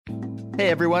Hey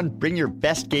everyone, bring your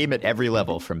best game at every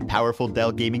level, from powerful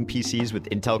Dell gaming PCs with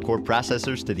Intel Core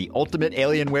processors to the ultimate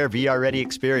Alienware VR-ready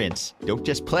experience. Don't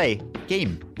just play,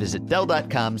 game. Visit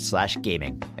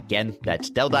Dell.com/gaming. Again, that's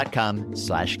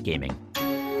Dell.com/gaming.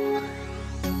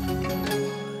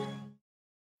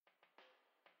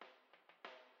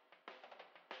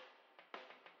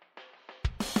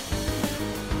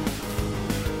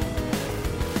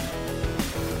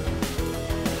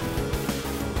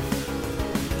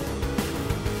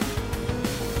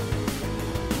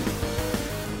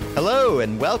 Hello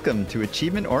and welcome to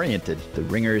Achievement Oriented, the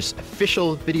Ringer's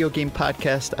official video game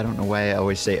podcast. I don't know why I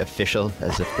always say official,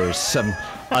 as if there's some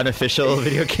unofficial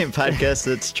video game podcast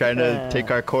that's trying to take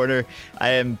our corner. I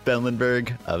am Ben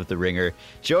Lindbergh of The Ringer,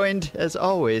 joined, as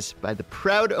always, by the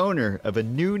proud owner of a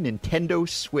new Nintendo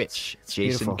Switch,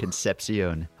 Jason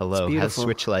Concepcion. Hello, how's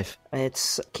Switch life?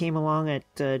 It came along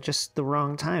at just the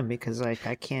wrong time because I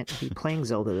can't be playing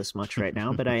Zelda this much right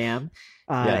now, but I am.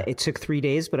 It took 3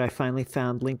 days, but I finally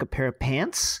found Link a pair of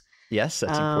pants. Yes,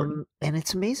 that's important. And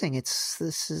it's amazing. It's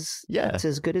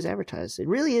as good as advertised. It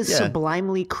really is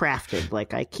sublimely crafted.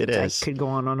 Like I could go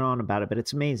on and on about it, but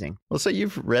it's amazing. Well, so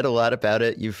you've read a lot about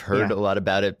it. You've heard a lot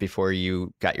about it before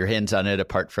you got your hands on it,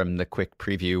 apart from the quick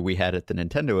preview we had at the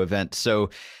Nintendo event. So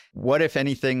what, if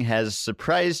anything, has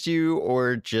surprised you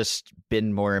or just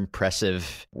been more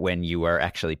impressive when you are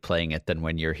actually playing it than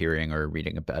when you're hearing or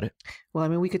reading about it? Well, I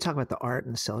mean, we could talk about the art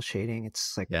and the cell shading.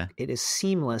 It's like, it is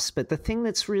seamless. But the thing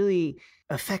that's really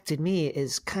affected me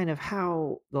is kind of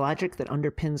how the logic that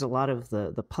underpins a lot of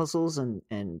the puzzles and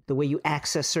the way you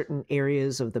access certain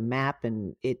areas of the map.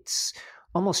 And it's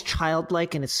almost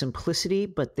childlike in its simplicity,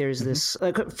 but there's this,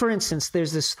 like, for instance,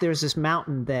 there's this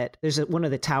mountain that one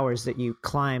of the towers that you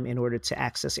climb in order to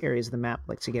access areas of the map,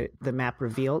 like to get the map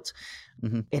revealed.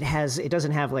 It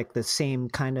doesn't have like the same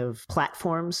kind of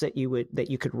platforms that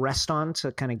you could rest on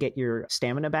to kind of get your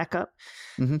stamina back up.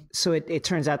 So it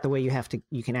turns out the way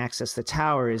you can access the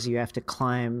tower is you have to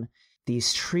climb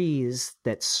these trees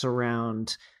that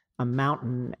surround a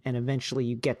mountain, and eventually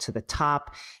you get to the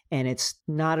top, and it's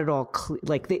not at all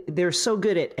like they're so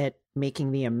good at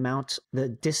making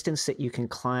the distance that you can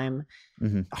climb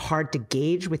hard to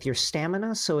gauge with your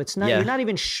stamina. So it's not, you're not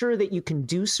even sure that you can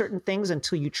do certain things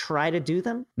until you try to do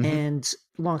them. And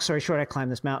long story short, I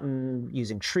climbed this mountain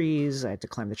using trees. I had to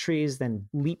climb the trees, then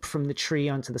leap from the tree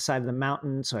onto the side of the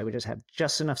mountain. So I would just have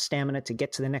just enough stamina to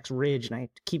get to the next ridge. And I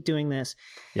had to keep doing this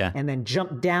and then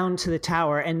jump down to the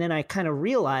tower. And then I kind of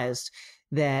realized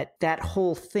that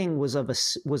whole thing was of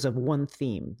one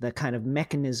theme, the kind of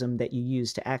mechanism that you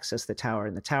use to access the tower,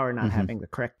 and the tower not having the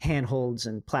correct handholds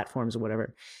and platforms or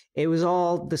whatever. It was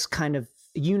all this kind of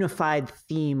unified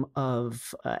theme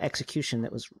of execution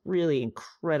that was really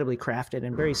incredibly crafted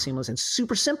and very seamless and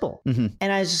super simple. And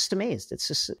I was just amazed.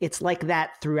 It's like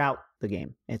that throughout the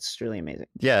game. It's really amazing.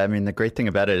 Yeah, I mean, the great thing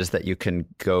about it is that you can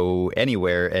go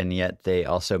anywhere, and yet they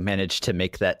also manage to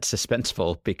make that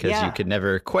suspenseful, because you can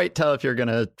never quite tell if you're going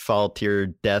to fall to your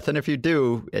death. And if you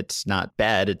do, it's not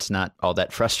bad. It's not all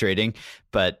that frustrating,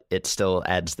 but it still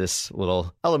adds this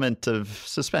little element of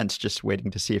suspense, just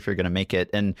waiting to see if you're going to make it.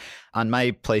 And on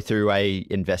my playthrough, I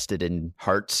invested in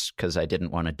hearts because I didn't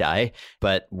want to die.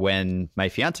 But when my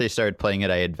fiance started playing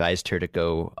it, I advised her to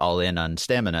go all in on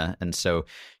stamina. And so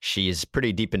she's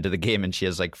pretty deep into the game, and she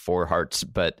has like 4 hearts,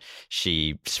 but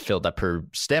she filled up her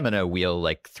stamina wheel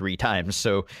like 3 times.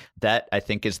 So that, I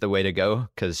think, is the way to go,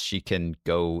 because she can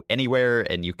go anywhere,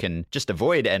 and you can just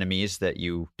avoid enemies that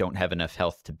you don't have enough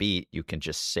health to beat. You can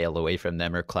just sail away from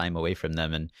them or climb away from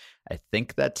them. And I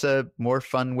think that's a more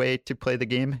fun way to play the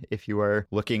game if you are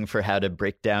looking for how to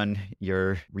break down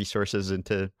your resources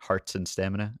into hearts and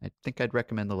stamina. I think I'd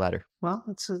recommend the latter. Well,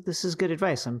 this is good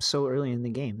advice. I'm so early in the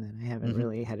game that I haven't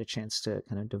really had a chance to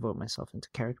kind of devote myself into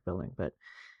character building, but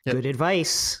good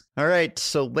advice. All right.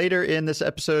 So later in this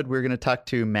episode, we're going to talk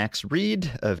to Max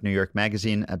Reed of New York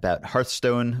Magazine about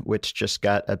Hearthstone, which just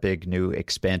got a big new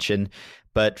expansion.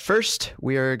 But first,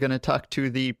 we are going to talk to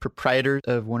the proprietor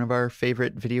of one of our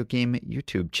favorite video game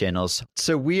YouTube channels.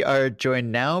 So we are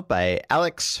joined now by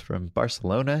Alex from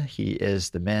Barcelona. He is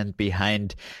the man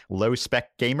behind Low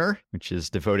Spec Gamer, which is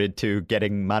devoted to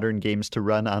getting modern games to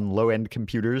run on low-end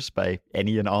computers by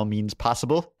any and all means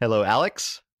possible. Hello,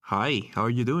 Alex. Hi, how are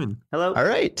you doing? Hello. All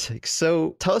right.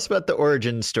 So tell us about the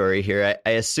origin story here.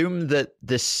 I assume that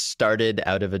this started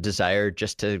out of a desire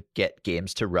just to get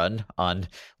games to run on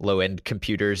low-end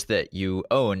computers that you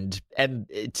owned. And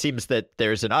it seems that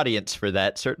there's an audience for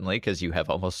that, certainly, because you have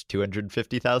almost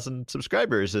 250,000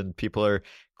 subscribers and people are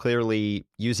clearly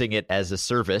using it as a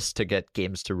service to get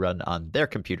games to run on their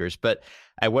computers. But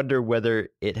I wonder whether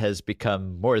it has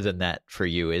become more than that for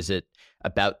you. Is it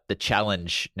about the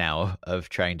challenge now of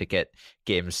trying to get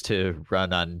games to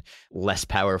run on less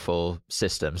powerful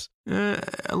systems?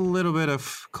 A little bit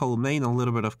of column A and a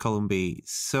little bit of column B.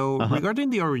 So regarding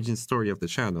the origin story of the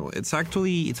channel, it's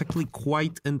actually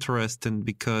quite interesting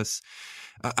because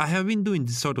I have been doing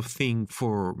this sort of thing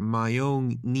for my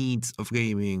own needs of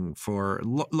gaming for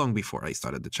long before I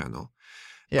started the channel.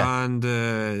 Yeah. And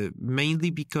mainly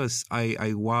because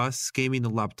I was gaming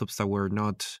on laptops that were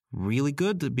not really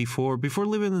good. Before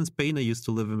living in Spain, I used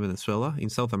to live in Venezuela, in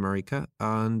South America.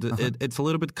 And it's a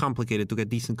little bit complicated to get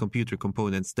decent computer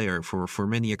components there for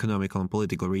many economical and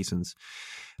political reasons.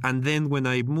 And then when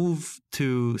I moved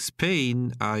to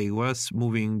Spain, I was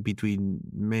moving between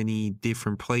many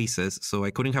different places. So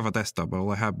I couldn't have a desktop. All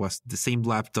I had was the same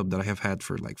laptop that I have had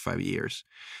for like 5 years.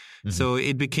 So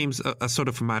it became a sort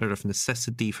of a matter of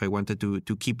necessity if I wanted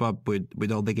to keep up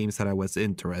with all the games that I was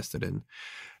interested in.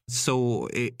 So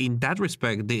in that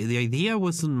respect, the idea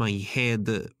was in my head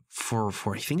for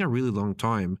I think a really long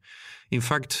time. In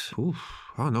fact,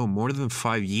 I don't know, more than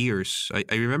 5 years.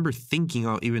 I remember thinking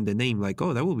of even the name, like,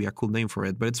 oh, that would be a cool name for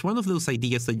it. But it's one of those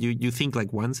ideas that you think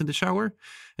like once in the shower,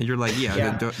 and you're like,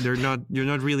 you're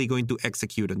not really going to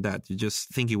execute on that. You just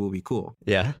think it will be cool.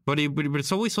 Yeah. But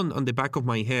it's always on the back of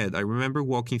my head. I remember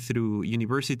walking through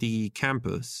university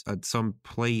campus at some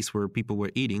place where people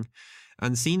were eating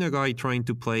and seeing a guy trying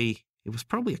to play, it was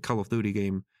probably a Call of Duty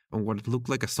game, on what looked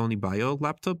like a Sony Bio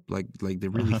laptop, like the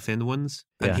really thin ones.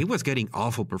 And he was getting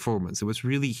awful performance. It was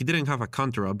really, he didn't have a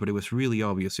counter up, but it was really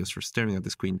obvious just for staring at the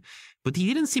screen. But he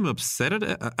didn't seem upset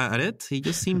at it. He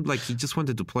just seemed like he just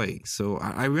wanted to play. So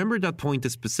I remember that point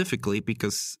specifically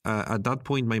because at that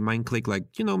point my mind clicked like,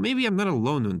 maybe I'm not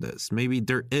alone on this. Maybe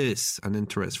there is an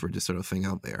interest for this sort of thing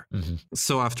out there.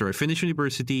 So after I finished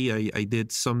university, I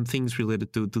did some things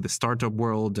related to the startup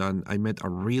world, and I met a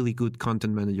really good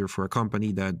content manager for a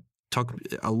company that talked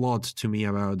a lot to me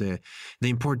about the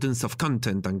importance of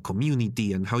content and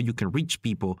community and how you can reach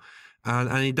people. And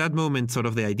at that moment, sort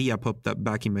of the idea popped up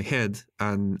back in my head,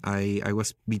 and I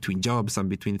was between jobs and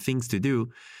between things to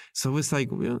do. So I was like,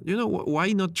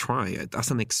 why not try it as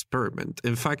an experiment?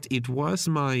 In fact, it was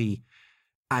my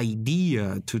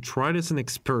idea to try it as an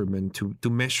experiment to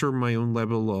measure my own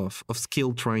level of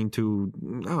skill trying to,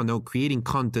 creating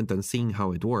content and seeing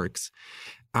how it works.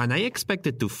 And I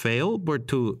expected to fail, but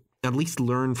to at least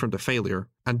learn from the failure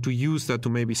and to use that to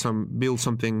maybe build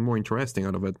something more interesting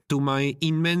out of it. To my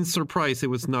immense surprise, it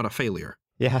was not a failure.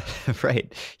 Yeah,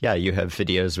 right. Yeah, you have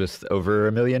videos with over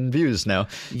 1 million views now.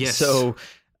 Yes. So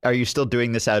are you still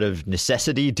doing this out of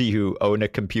necessity? Do you own a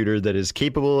computer that is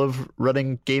capable of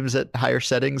running games at higher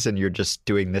settings and you're just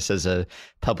doing this as a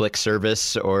public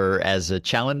service or as a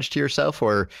challenge to yourself?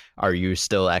 Or are you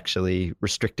still actually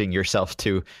restricting yourself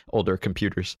to older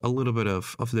computers? A little bit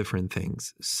of different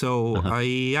things. So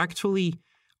I actually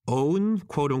own,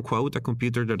 quote unquote, a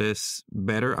computer that is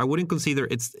better. I wouldn't consider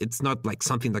it's not like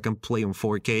something that can play on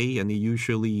 4K, and it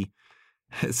usually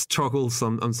struggles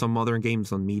on some other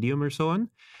games on medium or so on.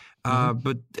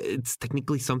 But it's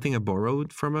technically something I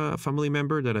borrowed from a family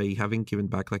member that I haven't given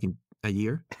back like in a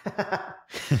year.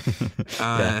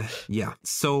 Yeah.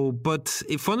 So, but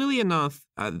funnily enough,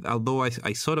 although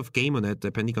I sort of game on it,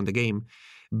 depending on the game,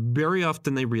 very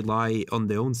often I rely on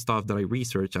the own stuff that I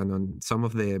research and on some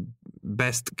of the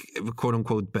best, quote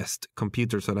unquote, best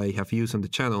computers that I have used on the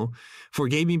channel for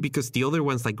gaming, because the other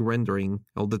one's like rendering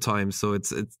all the time. So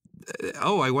it's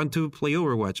I want to play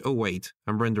Overwatch. Oh, wait,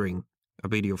 I'm rendering a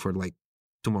video for like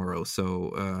tomorrow.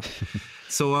 So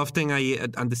so often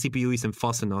and the CPU isn't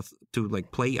fast enough to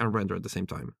like play and render at the same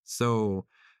time. So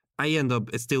I end up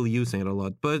still using it a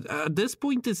lot. But at this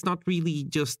point, it's not really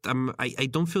just, I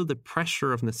don't feel the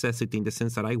pressure of necessity in the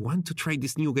sense that I want to try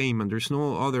this new game and there's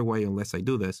no other way unless I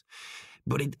do this.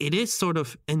 But it is sort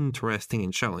of interesting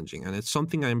and challenging, and it's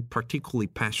something I'm particularly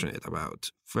passionate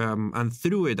about. And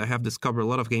through it, I have discovered a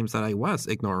lot of games that I was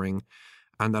ignoring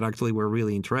and that actually were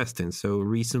really interesting. So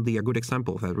recently, a good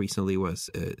example of that recently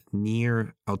was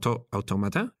Nier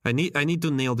Automata. I need to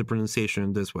nail the pronunciation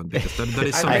on this one because that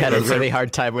is something I had a really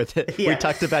hard time with it. Yeah. We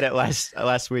talked about it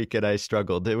last week and I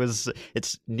struggled.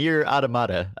 It's Nier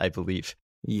Automata, I believe.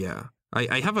 Yeah.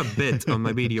 I have a bit on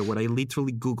my video where I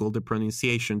literally Googled the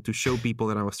pronunciation to show people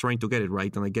that I was trying to get it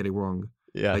right and I get it wrong.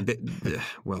 Yeah.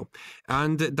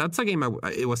 And that's a game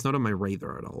it was not on my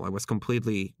radar at all. I was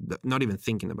completely not even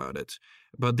thinking about it.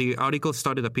 But the article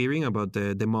started appearing about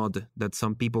the mod that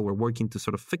some people were working to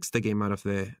sort of fix the game out of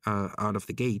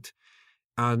the gate.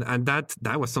 And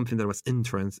that was something that was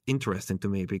interesting to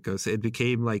me, because it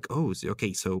became like, oh,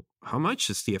 okay, so how much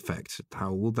is the effect?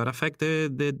 How will that affect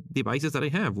the devices that I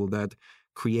have? Will that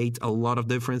create a lot of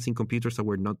difference in computers that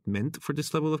were not meant for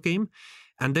this level of game?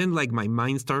 And then like my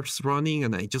mind starts running,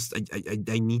 and I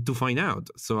need to find out.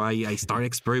 So I start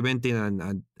experimenting,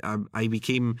 and I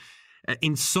became,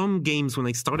 in some games, when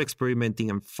I start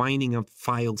experimenting and finding out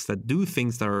files that do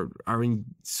things that aren't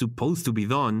supposed to be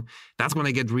done, that's when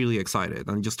I get really excited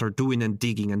and just start doing and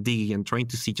digging and trying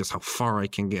to see just how far I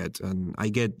can get. And I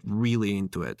get really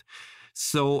into it.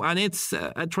 So, and it's,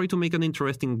 I try to make an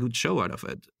interesting, good show out of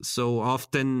it. So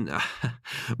often,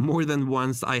 more than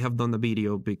once, I have done a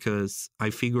video because I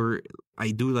figure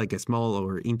I do like a small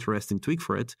or interesting tweak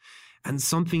for it. And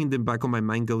something in the back of my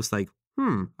mind goes like,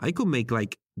 I could make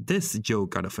like this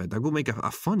joke out of it. I could make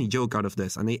a funny joke out of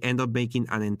this. And I end up making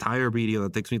an entire video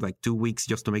that takes me like 2 weeks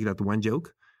just to make that one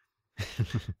joke.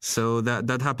 So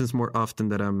that happens more often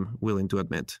than I'm willing to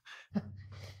admit.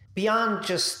 Beyond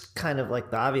just kind of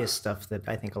like the obvious stuff that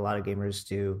I think a lot of gamers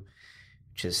do,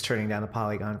 which is turning down the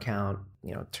polygon count,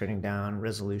 turning down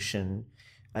resolution,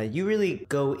 you really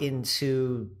go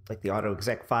into like the auto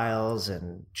exec files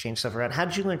and change stuff around. How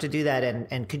did you learn to do that?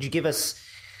 And could you give us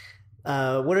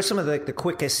what are some of the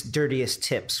quickest, dirtiest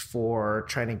tips for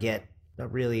trying to get a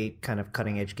really kind of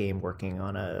cutting edge game working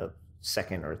on a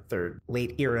second or third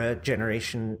late era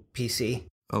generation PC?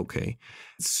 Okay.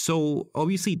 So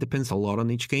obviously it depends a lot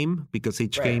on each game, because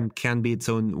each game can be its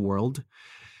own world.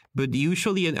 But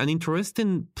usually an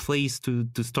interesting place to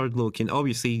start looking,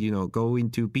 obviously, go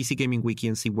into PC Gaming Wiki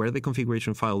and see where the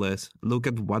configuration file is. Look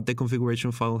at what the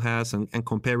configuration file has and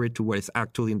compare it to what is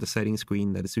actually in the settings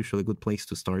screen. That is usually a good place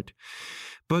to start.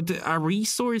 But a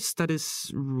resource that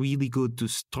is really good to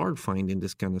start finding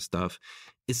this kind of stuff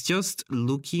is just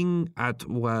looking at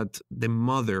what the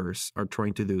modders are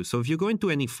trying to do. So if you go into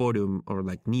any forum or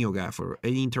like NeoGAF or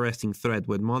any interesting thread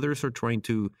where modders are trying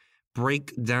to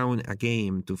break down a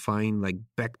game to find like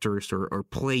vectors or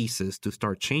places to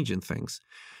start changing things,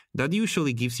 that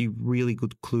usually gives you really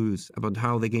good clues about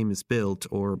how the game is built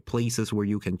or places where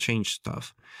you can change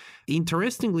stuff.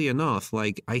 Interestingly enough,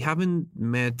 like I haven't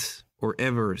met or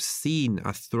ever seen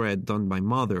a thread done by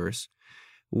modders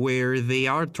where they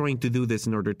are trying to do this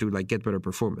in order to like get better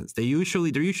performance. They're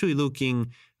usually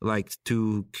looking like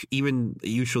to even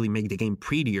usually make the game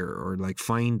prettier or like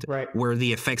find where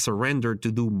the effects are rendered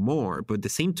to do more. But the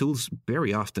same tools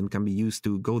very often can be used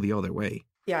to go the other way.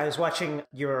 Yeah, I was watching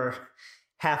your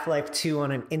Half-Life 2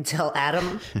 on an Intel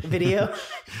Atom video,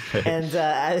 and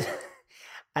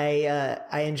I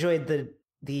enjoyed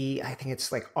the I think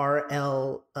it's like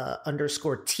RL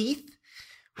 _ teeth,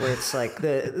 where it's like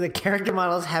the character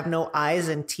models have no eyes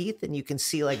and teeth, and you can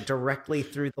see like directly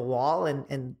through the wall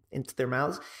and into their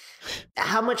mouths.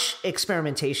 How much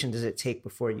experimentation does it take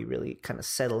before you really kind of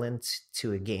settle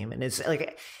into a game? And it's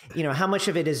like, how much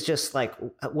of it is just like,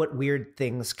 what weird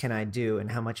things can I do?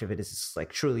 And how much of it is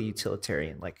like truly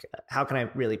utilitarian? Like, how can I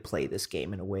really play this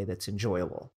game in a way that's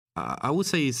enjoyable? I would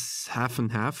say it's half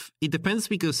and half. It depends,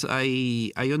 because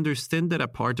I understand that a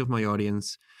part of my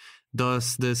audience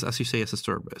does this, as you say, as a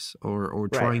service or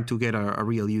trying to get a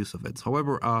real use of it.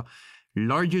 However, a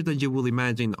larger than you will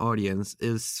imagine audience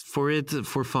is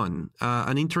for fun.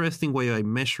 An interesting way I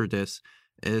measure this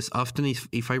is often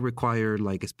if I require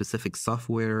like a specific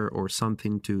software or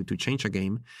something to change a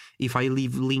game, if I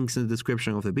leave links in the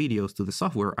description of the videos to the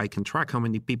software, I can track how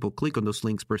many people click on those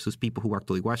links versus people who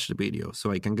actually watch the video.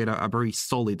 So I can get a very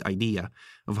solid idea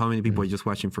of how many people are just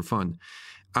watching for fun.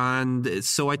 And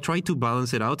so I try to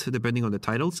balance it out depending on the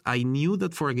titles. I knew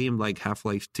that for a game like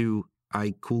Half-Life 2,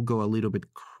 I could go a little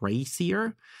bit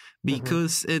crazier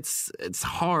because it's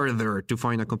harder to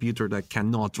find a computer that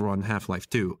cannot run Half-Life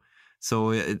 2.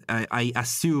 So I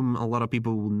assume a lot of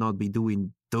people will not be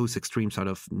doing those extremes out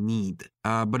of need.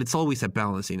 But it's always a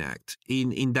balancing act.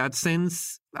 In that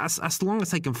sense, as long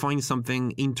as I can find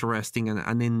something interesting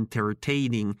and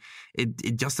entertaining,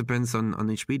 it just depends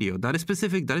on each video. That is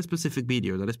specific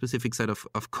video, that is specific set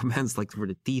of commands like for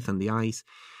the teeth and the eyes.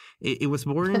 It was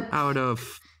born out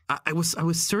of... I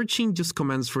was searching just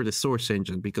commands for the Source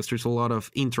engine, because there's a lot of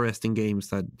interesting games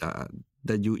that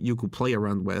you could play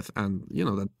around with, and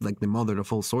that like the mother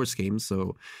of all Source games.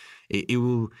 So it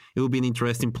will be an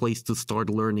interesting place to start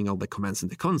learning all the commands in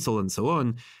the console and so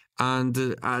on.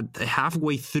 And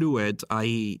halfway through it,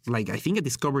 I think I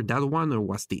discovered that one, or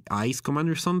was the eyes command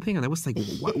or something, and I was like,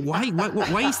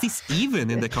 why is this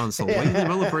even in the console? Why the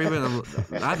developer even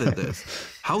added this?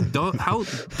 How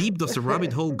deep does the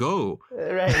rabbit hole go?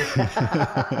 Right.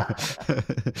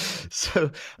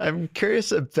 So I'm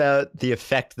curious about the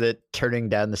effect that turning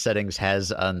down the settings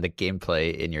has on the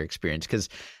gameplay in your experience, because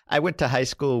I went to high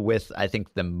school with, I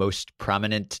think, the most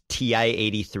prominent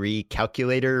TI-83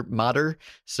 calculator modder.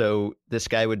 So this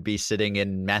guy would be sitting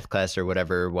in math class or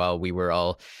whatever while we were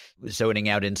all zoning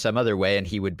out in some other way, and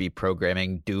he would be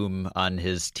programming Doom on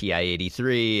his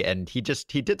TI-83, and he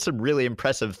did some really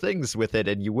impressive things with it,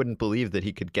 and you wouldn't believe that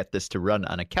he could get this to run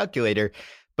on a calculator.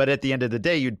 But at the end of the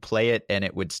day, you'd play it and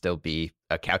it would still be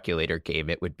a calculator game.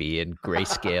 It would be in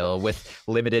grayscale with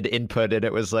limited input. And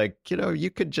it was like, you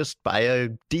could just buy a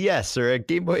DS or a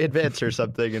Game Boy Advance or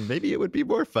something, and maybe it would be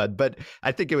more fun. But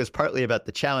I think it was partly about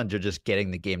the challenge of just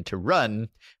getting the game to run.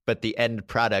 But the end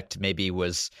product maybe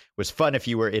was fun if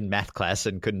you were in math class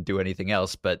and couldn't do anything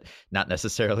else, but not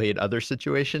necessarily in other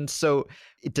situations. So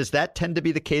does that tend to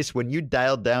be the case when you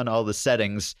dialed down all the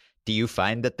settings? Do you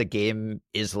find that the game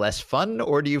is less fun,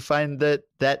 or do you find that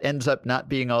ends up not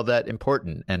being all that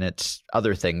important and it's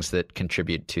other things that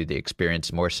contribute to the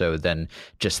experience more so than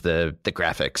just the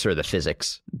graphics or the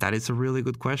physics? That is a really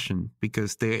good question,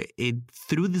 because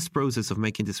through this process of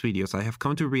making these videos, I have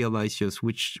come to realize just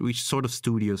which sort of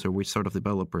studios or which sort of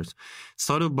developers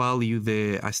sort of value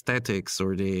the aesthetics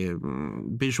or the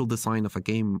visual design of a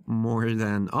game more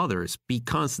than others,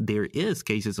 because there is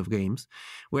cases of games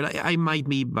where I might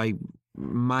be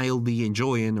mildly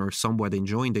enjoying or somewhat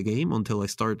enjoying the game until I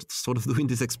start sort of doing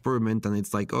this experiment, and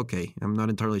it's like, okay, I'm not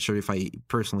entirely sure if I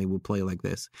personally would play like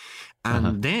this.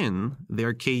 And then there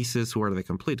are cases where the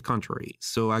complete contrary.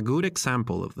 So a good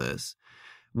example of this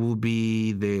will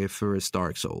be the first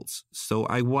Dark Souls. So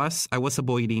I was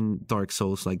avoiding Dark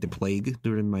Souls like the plague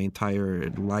during my entire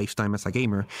lifetime as a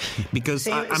gamer, because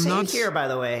I'm not here, by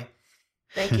the way.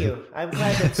 Thank you. I'm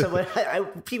glad that someone.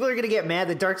 People are going to get mad.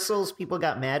 The Dark Souls people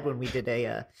got mad when we did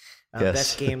a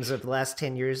best games of the last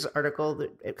 10 years article,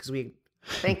 because we.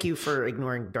 Thank you for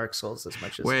ignoring Dark Souls as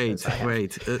much as. Wait.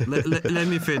 Let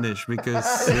me finish,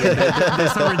 because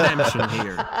there's a redemption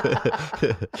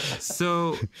here.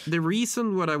 So the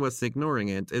reason what I was ignoring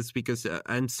it is because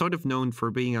I'm sort of known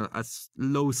for being a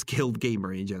low-skilled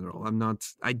gamer in general.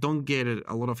 I don't get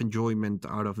a lot of enjoyment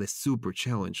out of the super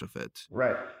challenge of it,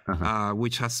 right?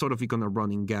 Which has sort of become a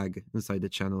running gag inside the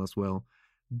channel as well.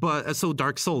 But so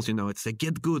Dark Souls, it's a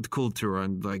get good culture,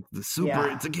 and like it's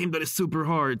a game that is super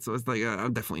hard. So it's like,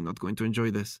 I'm definitely not going to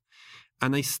enjoy this.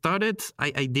 And I started,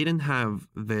 I didn't have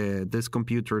this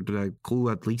computer that I could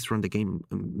at least run the game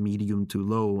medium to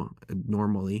low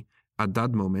normally. At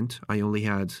that moment, I only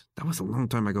had, that was a long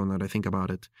time ago now that I think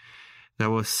about it.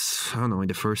 That was, I don't know, in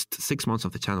the first 6 months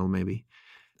of the channel maybe.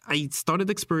 I started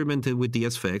experimenting with the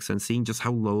SFX and seeing just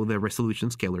how low the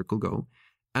resolution scaler could go.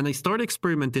 And I started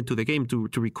experimenting to the game to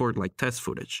record like test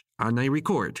footage. And I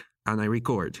record, and I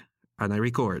record, and I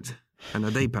record. And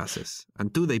a day passes,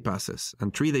 and 2 days passes,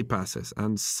 and 3 days passes.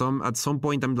 And at some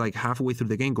point, I'm like halfway through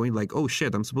the game going like, oh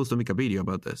shit, I'm supposed to make a video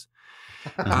about this.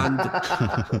 And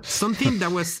something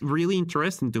that was really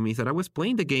interesting to me is that I was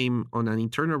playing the game on an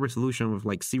internal resolution of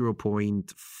like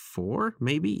 0.4,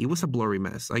 maybe. It was a blurry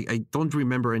mess. I don't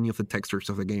remember any of the textures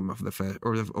of the game of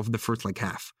the first like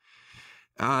half.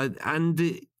 And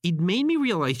it made me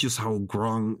realize just how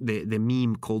wrong the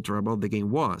meme culture about the game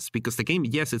was, because the game,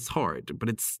 yes, it's hard, but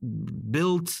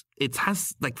it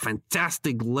has like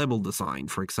fantastic level design,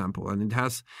 for example, and it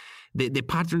has the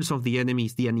patterns of the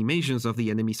enemies, the animations of the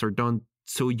enemies are done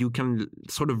so you can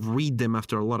sort of read them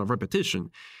after a lot of repetition.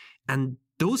 And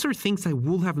those are things I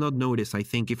would have not noticed, I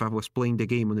think, if I was playing the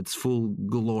game on its full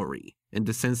glory, in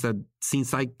the sense that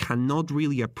since I cannot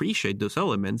really appreciate those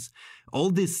elements, all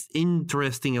these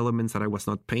interesting elements that I was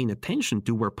not paying attention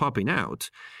to were popping out.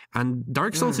 And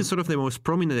Dark Souls is sort of the most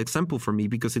prominent example for me,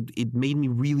 because it made me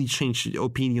really change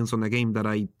opinions on a game that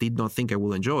I did not think I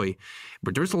will enjoy.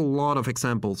 But there's a lot of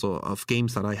examples of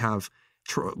games that I have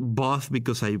bought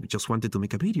because I just wanted to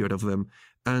make a video out of them.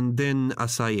 And then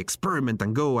as I experiment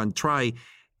and go and try,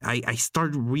 I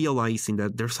start realizing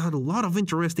that there's a lot of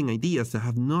interesting ideas that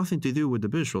have nothing to do with the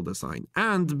visual design,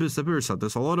 and vice versa.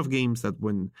 There's a lot of games that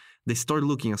when they start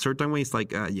looking a certain way, it's like,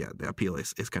 the appeal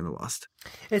is kind of lost.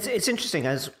 It's interesting.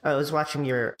 I was watching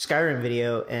your Skyrim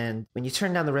video, and when you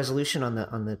turn down the resolution on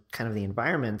the kind of the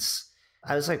environments,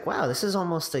 I was like, wow, this is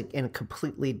almost like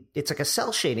it's like a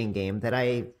cell shading game that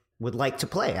I would like to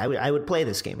play. I would play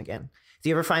this game again. Do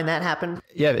you ever find that happen?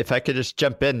 Yeah, if I could just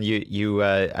jump in,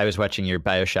 I was watching your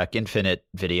BioShock Infinite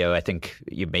video. I think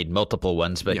you made multiple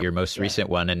ones, but your most recent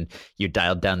one, and you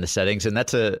dialed down the settings, and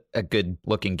that's a good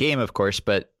looking game, of course,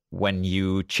 but when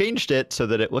you changed it so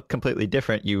that it looked completely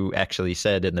different, you actually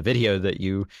said in the video that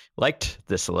you liked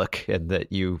this look and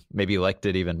that you maybe liked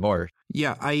it even more.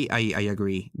 Yeah, I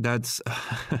agree. That's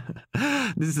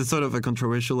this is sort of a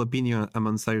controversial opinion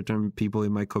among certain people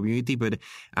in my community, but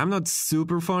I'm not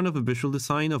super fond of the visual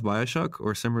design of BioShock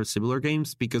or similar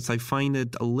games because I find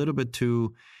it a little bit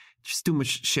just too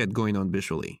much shit going on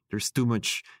visually. There's too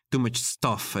much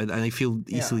stuff, and I feel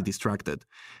easily distracted.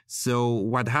 So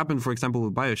what happened, for example,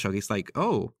 with BioShock is like,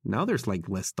 oh, now there's like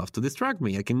less stuff to distract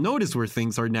me. I can notice where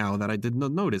things are now that I did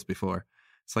not notice before.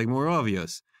 It's like more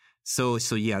obvious. So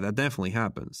yeah, that definitely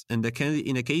happens. And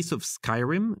in the case of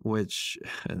Skyrim, which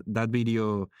that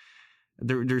video,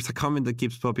 there's a comment that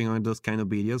keeps popping on those kind of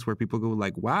videos where people go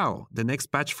like, wow, the next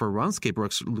patch for RuneScape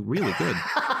looks really good.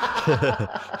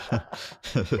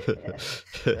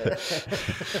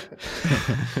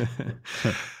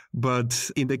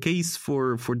 But in the case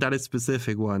for that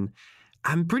specific one,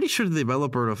 I'm pretty sure the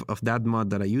developer of that mod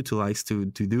that I utilized to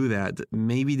do that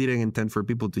maybe didn't intend for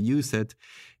people to use it,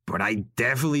 but I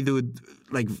definitely do it.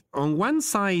 Like, on one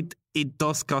side, it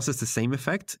does causes the same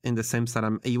effect in the sense that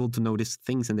I'm able to notice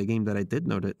things in the game that I did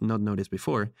not notice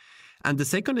before. And the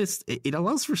second is it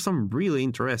allows for some really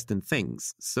interesting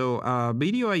things. So a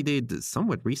video I did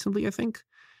somewhat recently, I think,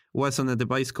 was on a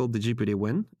device called the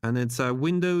GPD-Win, and it's a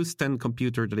Windows 10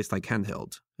 computer that is like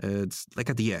handheld. It's like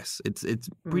a DS. It's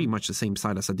pretty much the same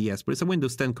size as a DS, but it's a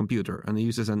Windows 10 computer, and it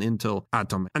uses an Intel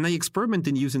Atom. And I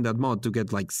experimented using that mod to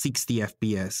get like 60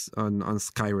 FPS on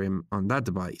Skyrim on that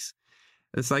device.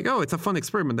 It's like, oh, it's a fun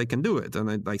experiment. I can do it.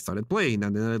 And I started playing,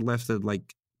 and then I left it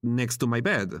like next to my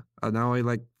bed. And now I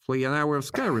like play an hour of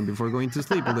Skyrim before going to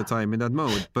sleep all the time in that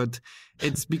mode. But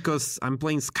it's because I'm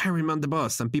playing Skyrim on the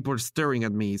bus and people are staring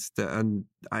at me. And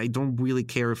I don't really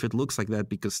care if it looks like that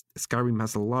because Skyrim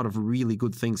has a lot of really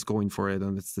good things going for it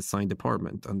on its design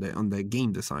department, on the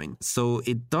game design. So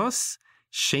it does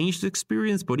change the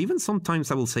experience, but even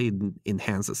sometimes I will say it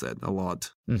enhances it a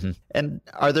lot. Mm-hmm. And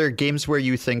are there games where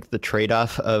you think the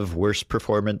trade-off of worse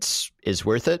performance is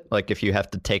worth it? Like if you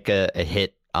have to take a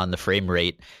hit on the frame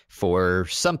rate for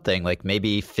something, like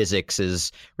maybe physics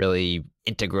is really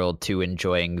integral to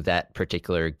enjoying that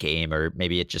particular game, or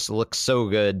maybe it just looks so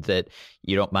good that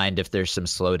you don't mind if there's some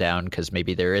slowdown because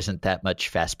maybe there isn't that much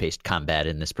fast-paced combat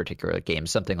in this particular game,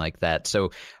 something like that.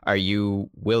 So are you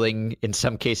willing in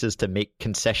some cases to make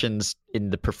concessions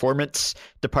in the performance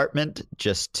department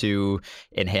just to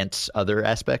enhance other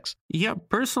aspects? Yeah,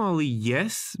 personally,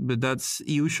 yes, but that's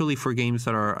usually for games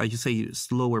that are, I should say,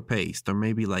 slower paced, or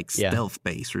maybe like stealth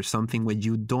based, or something where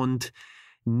you don't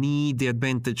need the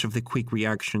advantage of the quick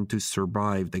reaction to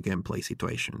survive the gameplay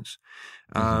situations.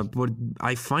 But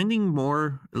I'm finding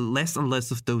less and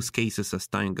less of those cases as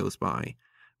time goes by.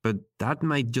 But that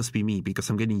might just be me because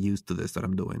I'm getting used to this that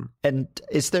I'm doing. And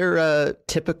is there a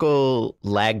typical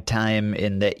lag time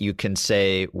in that you can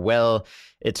say, well,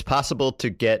 it's possible to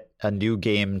get a new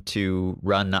game to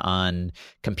run on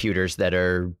computers that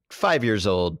are 5 years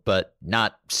old, but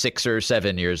not 6 or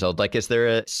 7 years old? Like, is there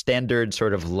a standard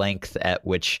sort of length at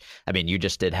which, I mean, you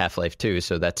just did Half-Life 2,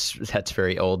 so that's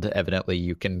very old. Evidently,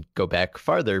 you can go back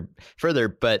further,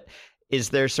 but is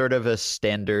there sort of a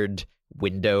standard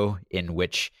window in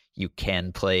which you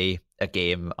can play a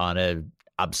game on a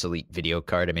obsolete video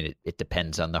card? I mean, it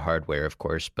depends on the hardware, of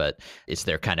course, but is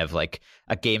there kind of like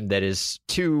a game that is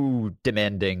too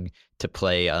demanding to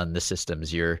play on the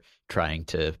systems you're trying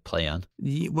to play on?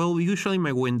 Well, usually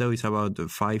my window is about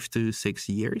 5 to 6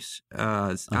 years.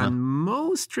 And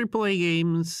most AAA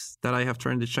games that I have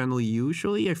turned the channel,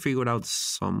 usually I figured out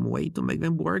some way to make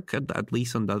them work, at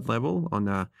least on that level, on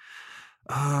a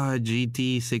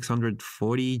GT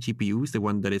 640 GPU is the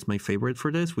one that is my favorite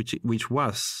for this, which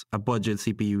was a budget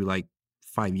CPU like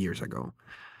 5 years ago.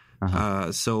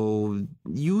 So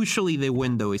usually the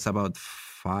window is about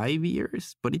 5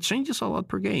 years, but it changes a lot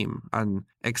per game. An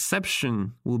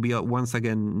exception will be once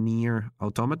again Nier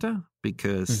Automata,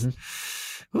 because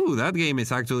that game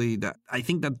is actually, I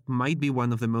think that might be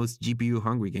one of the most GPU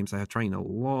hungry games I have tried in a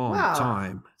long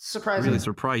time. Surprising. Really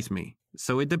surprised me.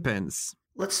 So it depends.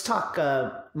 Let's talk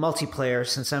multiplayer,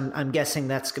 since I'm guessing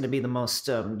that's going to be the most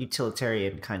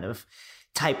utilitarian kind of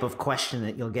type of question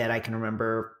that you'll get. I can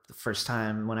remember the first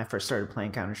time when I first started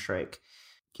playing Counter-Strike,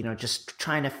 just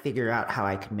trying to figure out how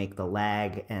I can make the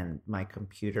lag and my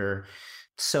computer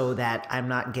so that I'm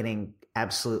not getting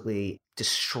absolutely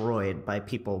destroyed by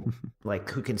people like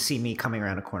who can see me coming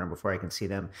around a corner before I can see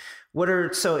them.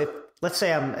 If let's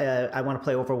say I want to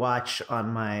play Overwatch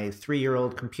on my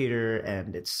 3-year-old computer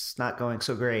and it's not going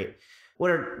so great,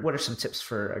 what are some tips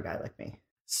for a guy like me?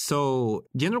 So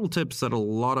general tips that a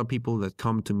lot of people that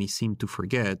come to me seem to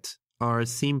forget are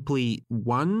simply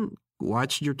one,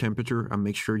 watch your temperature and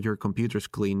make sure your computer's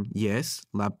clean. Yes,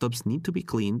 laptops need to be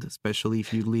cleaned, especially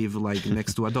if you live like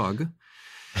next to a dog.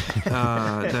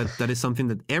 That is something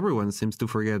that everyone seems to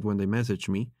forget when they message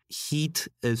me. Heat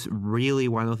is really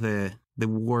one of the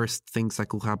worst things that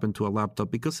could happen to a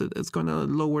laptop because it's going to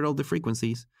lower all the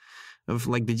frequencies of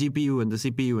like the GPU and the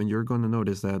CPU, and you're going to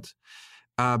notice that.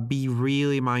 Be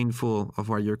really mindful of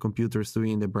what your computer is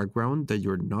doing in the background that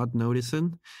you're not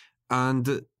noticing.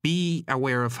 And be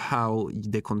aware of how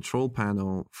the control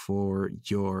panel for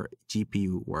your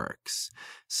GPU works.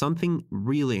 Something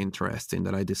really interesting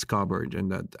that I discovered and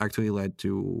that actually led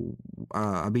to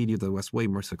a video that was way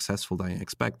more successful than I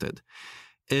expected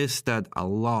is that a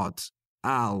lot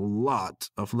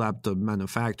of laptop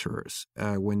manufacturers,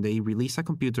 when they release a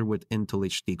computer with Intel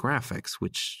HD graphics,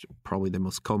 which is probably the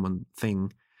most common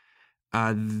thing,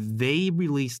 they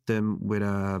released them with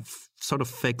a sort of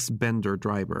fixed Bender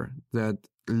driver that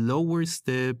lowers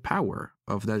the power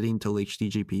of that Intel HD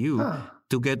GPU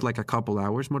to get like a couple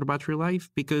hours more battery life.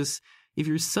 Because if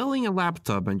you're selling a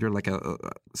laptop and you're like a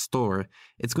store,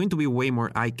 it's going to be way more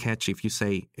eye-catchy if you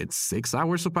say it's 6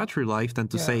 hours of battery life than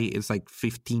to say it's like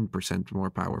 15%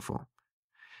 more powerful.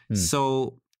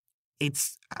 So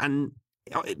this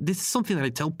is something that I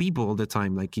tell people all the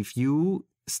time. Like if you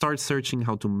start searching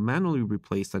how to manually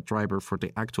replace that driver for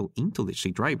the actual Intel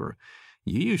HD driver,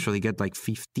 you usually get like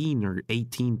 15 or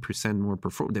 18% more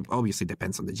performance. Obviously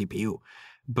depends on the GPU.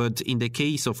 But in the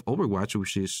case of Overwatch,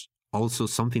 which is also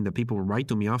something that people write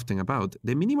to me often about,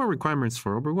 the minimum requirements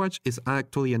for Overwatch is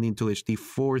actually an Intel HD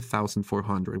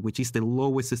 4400, which is the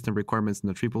lowest system requirements in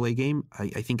a AAA game I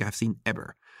think I've seen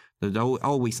ever. That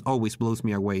always blows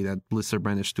me away that Blizzard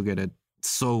managed to get it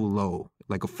so low,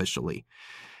 like officially.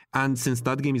 And since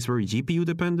that game is very GPU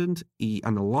dependent,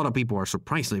 and a lot of people are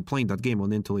surprisingly playing that game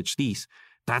on Intel HDs,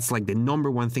 that's like the number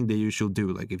one thing that you should do.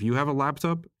 Like if you have a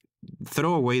laptop,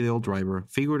 throw away the old driver,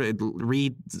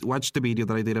 watch the video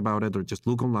that I did about it, or just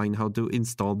look online how to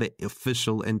install the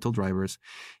official Intel drivers.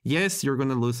 Yes, you're going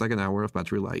to lose like an hour of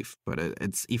battery life, but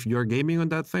it's if you're gaming on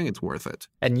that thing, it's worth it.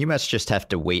 And you must just have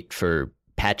to wait for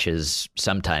patches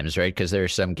sometimes, right? Because there are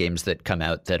some games that come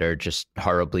out that are just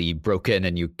horribly broken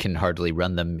and you can hardly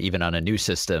run them even on a new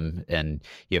system, and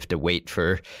you have to wait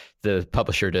for the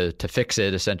publisher to fix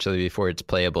it essentially before it's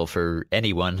playable for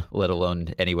anyone, let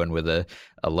alone anyone with a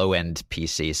low-end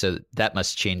PC. So that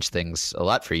must change things a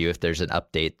lot for you if there's an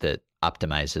update that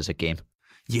optimizes a game.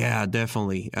 Yeah,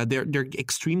 definitely. There are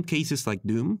extreme cases like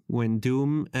Doom. When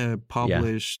Doom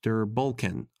published their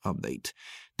Vulkan update,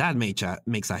 that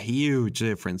makes a huge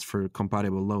difference for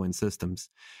compatible low-end systems,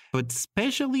 but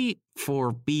especially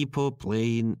for people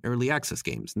playing early access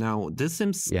games. Now, this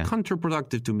seems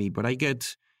counterproductive to me, but I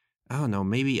get, I don't know,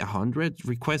 maybe 100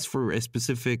 requests for a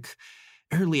specific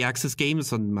early access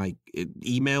games on my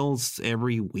emails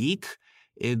every week.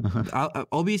 It's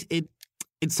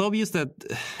obvious that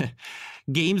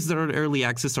games that are early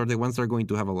access are the ones that are going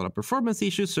to have a lot of performance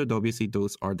issues. So obviously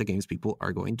those are the games people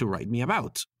are going to write me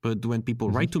about. But when people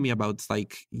write to me about, it's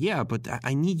like, yeah, but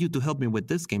I need you to help me with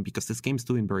this game because this game's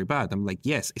doing very bad. I'm like,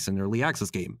 yes, it's an early access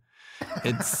game.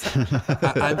 It's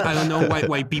I don't know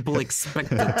why people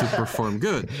expect it to perform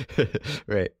good.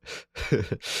 Right.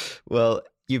 Well,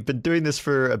 you've been doing this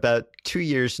for about 2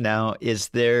 years now. Is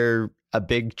there a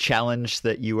big challenge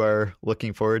that you are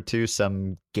looking forward to?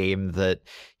 Some game that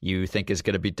you think is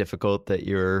going to be difficult that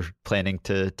you're planning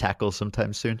to tackle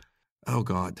sometime soon? Oh,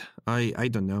 God. I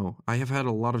don't know. I have had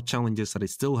a lot of challenges that I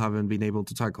still haven't been able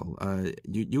to tackle.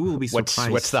 You will be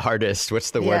surprised. What's the hardest?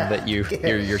 What's the one that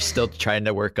you're still trying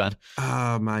to work on?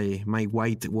 My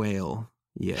white whale.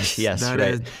 Yes. Yes, that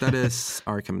right. is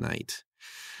Arkham Knight.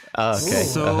 Okay.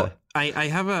 So I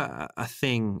have a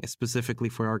thing specifically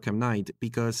for Arkham Knight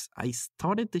because I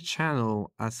started the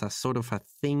channel as a sort of a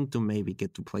thing to maybe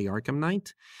get to play Arkham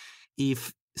Knight.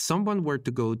 If someone were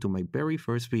to go to my very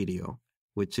first video,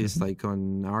 which is like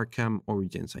on Arkham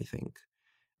Origins, I think.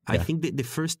 Yeah. I think that the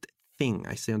first thing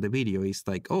I say on the video is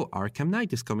like, oh, Arkham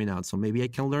Knight is coming out, so maybe I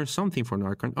can learn something from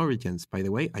Arkham Origins. By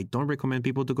the way, I don't recommend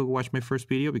people to go watch my first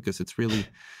video because it's really...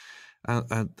 I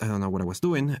don't know what I was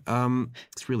doing.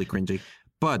 It's really cringy.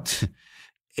 But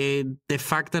the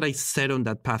fact that I set on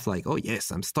that path, like, oh,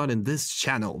 yes, I'm starting this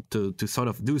channel to sort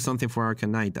of do something for Arkham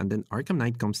Knight. And then Arkham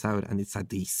Knight comes out and it's a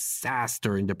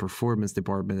disaster in the performance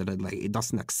department. That it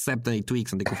doesn't accept any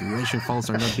tweaks and the configuration files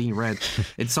are not being read.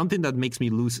 It's something that makes me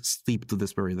lose sleep to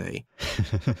this very day.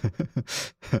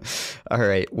 All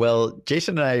right. Well,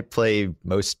 Jason and I play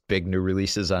most big new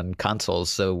releases on consoles,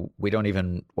 so we don't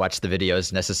even watch the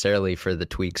videos necessarily for the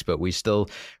tweaks, but we still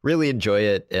really enjoy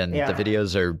it. And the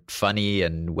videos are funny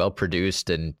and and well produced.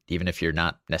 And even if you're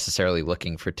not necessarily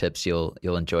looking for tips, you'll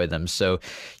enjoy them. So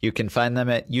you can find them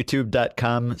at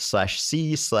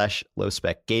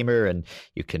youtube.com/c/lowspecgamer. And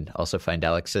you can also find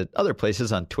Alex at other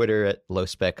places on Twitter at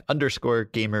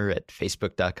lowspec_gamer, at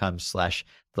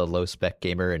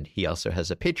facebook.com/thelowspecgamer. And he also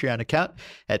has a Patreon account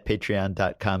at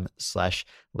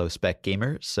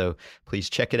patreon.com/lowspecgamer. So please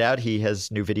check it out. He has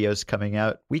new videos coming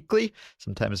out weekly,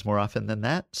 sometimes more often than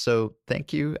that. So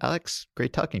thank you, Alex.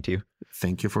 Great talking to you.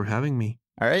 Thank you for having me.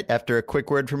 All right. After a quick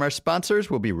word from our sponsors,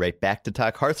 we'll be right back to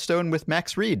talk Hearthstone with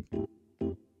Max Reed.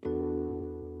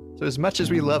 So as much as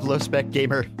we love Low Spec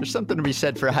Gamer, there's something to be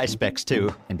said for high specs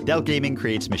too. And Dell Gaming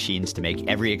creates machines to make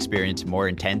every experience more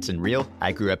intense and real.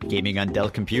 I grew up gaming on Dell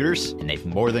computers, and they've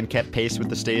more than kept pace with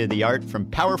the state of the art, from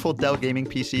powerful Dell Gaming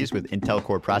PCs with Intel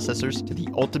Core processors to the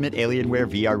ultimate Alienware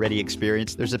VR-ready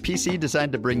experience. There's a PC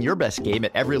designed to bring your best game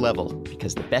at every level,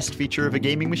 because the best feature of a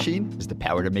gaming machine is the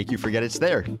power to make you forget it's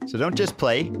there. So don't just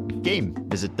play, game.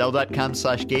 Visit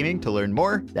Dell.com/gaming to learn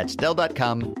more. That's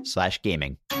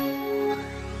Dell.com/gaming.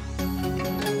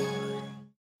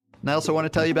 And I also want to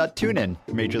tell you about TuneIn.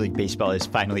 Major League Baseball is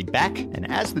finally back, and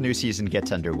as the new season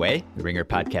gets underway, the Ringer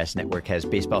Podcast Network has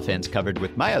baseball fans covered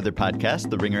with my other podcast,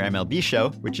 The Ringer MLB Show,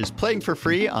 which is playing for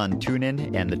free on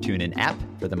TuneIn and the TuneIn app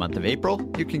for the month of April.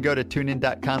 You can go to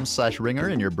tunein.com/ringer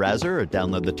in your browser or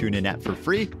download the TuneIn app for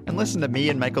free and listen to me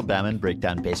and Michael Bauman break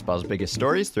down baseball's biggest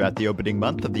stories throughout the opening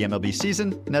month of the MLB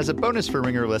season. And as a bonus for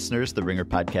Ringer listeners, the Ringer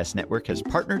Podcast Network has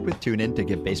partnered with TuneIn to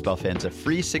give baseball fans a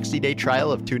free 60-day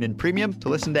trial of TuneIn Premium to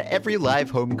listen to every live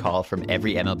home call from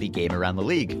every MLB game around the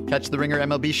league. Catch the Ringer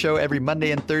MLB Show every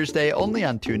Monday and Thursday only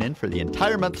on TuneIn for the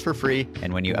entire month for free.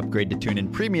 And when you upgrade to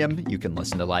TuneIn Premium, you can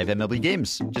listen to live MLB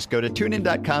games. Just go to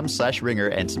tunein.com/ringer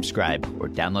and subscribe, or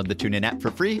download the TuneIn app for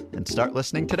free and start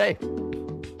listening today.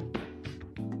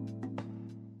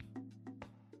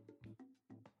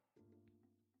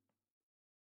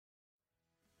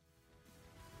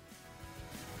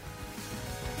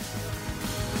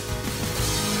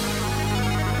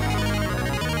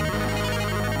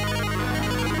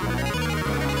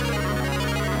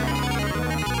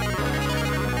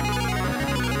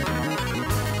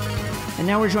 And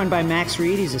now we're joined by Max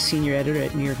Reed. He's a senior editor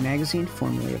at New York Magazine,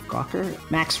 formerly of Gawker.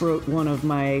 Max wrote one of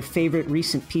my favorite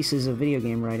recent pieces of video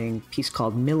game writing, a piece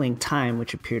called Milling Time,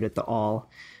 which appeared at the All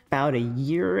about a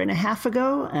year and a half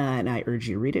ago. And I urge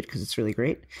you to read it because it's really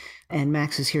great. And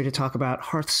Max is here to talk about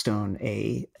Hearthstone,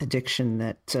 a addiction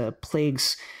that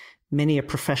plagues many a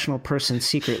professional person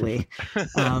secretly.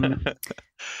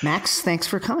 Max, thanks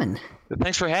for coming.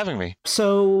 Thanks for having me.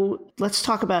 So let's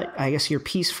talk about, I guess, your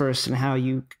piece first and how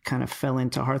you kind of fell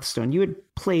into Hearthstone. You had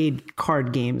played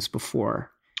card games before.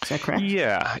 Is that correct?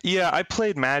 Yeah. I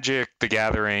played Magic: The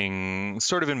Gathering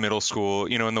sort of in middle school,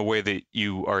 in the way that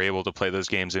you are able to play those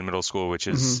games in middle school, which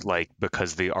is like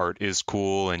because the art is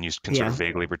cool and you can sort of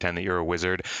vaguely pretend that you're a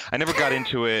wizard. I never got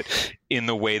into it in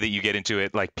the way that you get into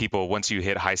it, like people, once you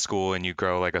hit high school and you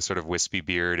grow like a sort of wispy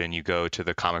beard and you go to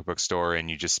the comic book store and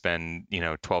you just spend,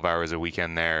 12 hours a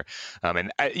weekend there.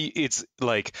 It's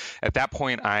like at that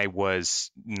point I was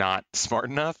not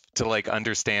smart enough to like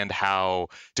understand how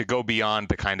to go beyond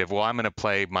the kind of, well, I'm going to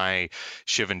play my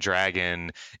Shivan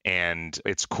Dragon and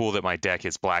it's cool that my deck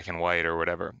is black and white or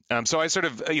whatever. So I sort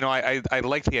of, I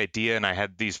liked the idea, and I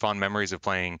had these fond memories of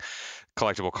playing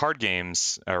collectible card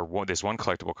games, or this one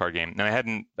collectible card game, and I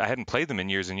hadn't played them in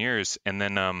years and years. And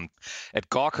then at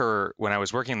Gawker, when I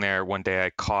was working there, one day I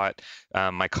caught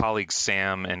my colleagues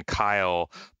Sam and Kyle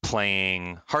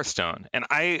playing Hearthstone, and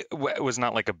I was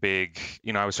not like a big,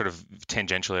 I was sort of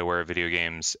tangentially aware of video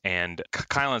games, and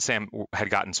Kyle and Sam had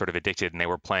gotten sort of addicted, and they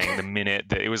were playing the minute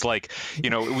that it was like, we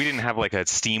didn't have like a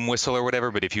steam whistle or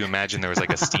whatever, but if you imagine there was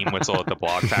like a steam whistle at the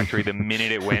Blog Factory, the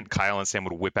minute it went, Kyle and Sam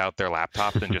would whip out their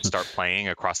laptops and just start playing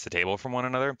across the table from one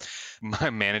another.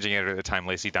 My managing editor at the time,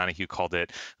 Lacey Donahue, called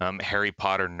it Harry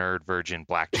Potter nerd virgin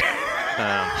blackjack.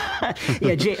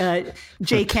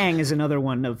 Jay Kang is another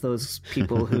one of those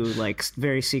people who like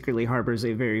very secretly harbors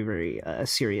a very, very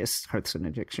serious Hearthstone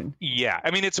addiction. Yeah,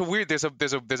 I mean, it's a weird. There's a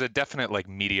definite like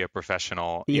media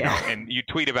professional, you know, and you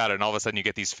tweet about it, and all of a sudden you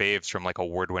get these faves from like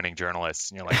award-winning journalists,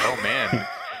 and you're like, oh man,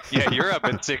 yeah, you're up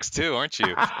at 6 too, aren't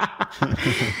you?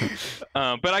 But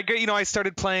I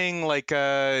started playing like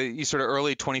sort of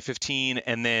early 2015,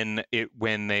 and then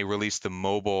when they released the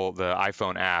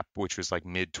iPhone app, which was like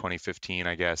mid 2015,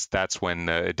 I guess, that's when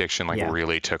the addiction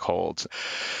really took hold.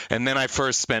 And then I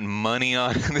first spent money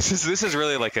on this is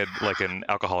really like an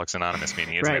Alcoholics Anonymous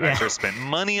meeting, isn't it? I first spent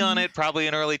money on it probably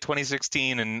in early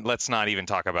 2016, and let's not even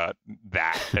talk about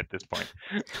that at this point.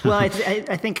 Well, I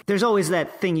think there's always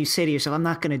that thing you say to yourself, I'm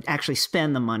not going going to actually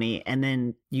spend the money, and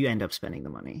then you end up spending the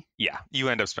money. Yeah, you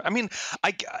end up I mean,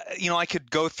 I could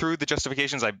go through the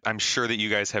justifications. I'm sure that you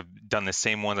guys have done the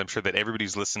same ones. I'm sure that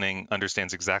everybody's listening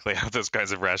understands exactly how those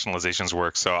kinds of rationalizations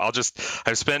work. So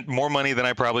I've spent more money than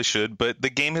I probably should, but the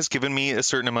game has given me a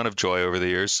certain amount of joy over the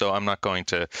years, so I'm not going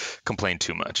to complain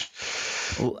too much.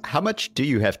 Well, how much do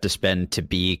you have to spend to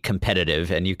be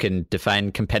competitive? And you can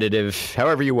define competitive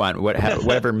however you want,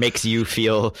 whatever makes you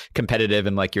feel competitive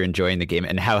and like you're enjoying the game.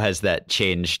 And how has that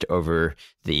changed over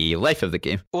the life of the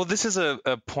game? Well, this is a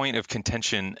point of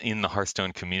contention in the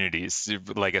Hearthstone communities,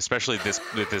 like especially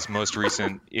with this most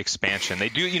recent expansion. They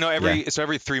do,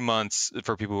 every 3 months,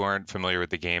 for people who aren't familiar with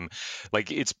the game,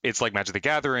 like it's like Magic the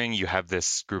Gathering. You have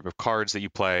this group of cards that you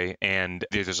play, and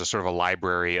there's a sort of a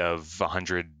library of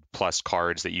 100 plus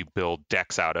cards that you build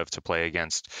decks out of to play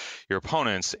against your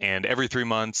opponents. And every 3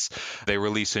 months, they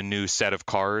release a new set of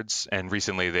cards. And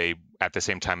recently, at the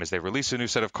same time as they release a new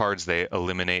set of cards, they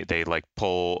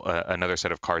pull another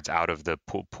set of cards out of the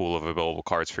pool of available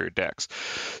cards for your decks.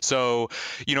 So,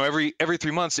 every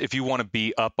 3 months, if you want to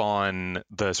be up on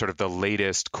the sort of the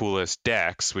latest, coolest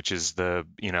decks, which is the,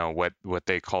 what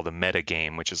they call the meta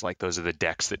game, which is like those are the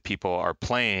decks that people are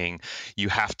playing, you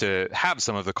have to have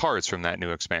some of the cards from that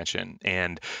new expansion.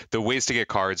 And the ways to get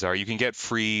cards are you can get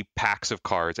free packs of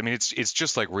cards. I mean, it's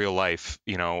just like real life,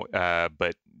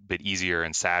 but easier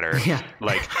and sadder. Yeah.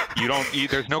 Like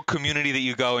there's no community that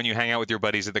you go and you hang out with your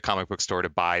buddies at the comic book store to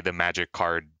buy the Magic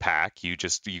card pack. You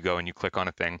go and you click on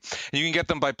a thing. And you can get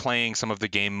them by playing some of the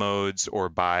game modes or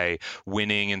by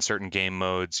winning in certain game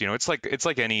modes. It's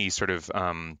like any sort of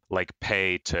like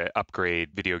pay to upgrade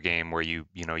video game where you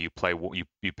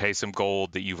pay some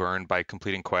gold that you've earned by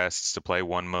completing quests to play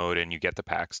one mode and you get the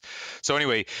packs. So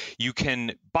anyway, you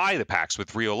can buy the packs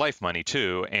with real life money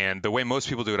too. And the way most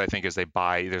people do it, I think, is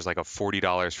there's like a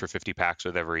 $40 for 50 packs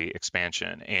with every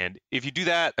expansion. And if you do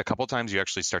that a couple times, you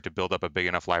actually start to build up a big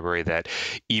enough library that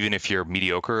even if you're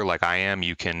mediocre like I am,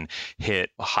 you can hit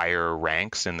higher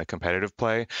ranks in the competitive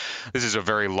play. This is a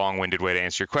very long-winded way to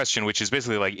answer your question, which is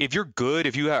basically like if you're good,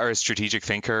 if you are a strategic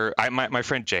thinker, my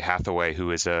friend Jay Hathaway,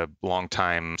 who is a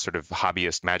longtime sort of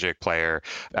hobbyist Magic player,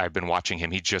 I've been watching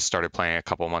him. He just started playing a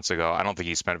couple months ago. I don't think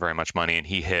he spent very much money, and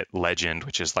he hit Legend,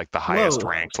 which is like the highest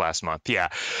ranked last month. Yeah.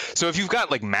 So if you've got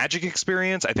like Magic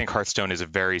experience, I think Hearthstone is a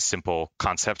very simple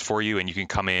concept for you, and you can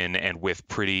come in and with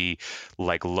pretty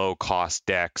like low cost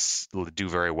decks do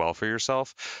very well for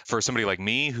yourself. For somebody like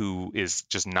me who is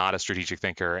just not a strategic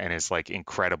thinker and is like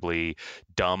incredibly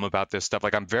dumb about this stuff,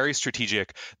 like I'm very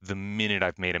strategic the minute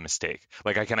I've made a mistake.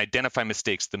 Like I can identify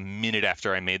mistakes the minute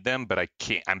after I made them, but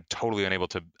I'm totally unable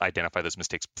to identify those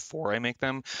mistakes before I make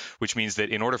them, which means that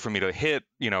in order for me to hit,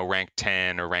 rank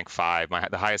 10 or rank 5,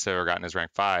 the highest I've ever gotten is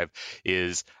rank 5,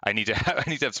 is I need to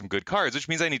have some good cards, which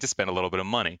means I need to spend a little bit of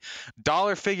money.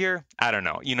 Dollar figure, I don't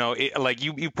know.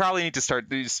 You probably need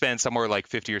to spend somewhere like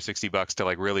 $50 or $60 to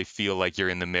like really feel like you're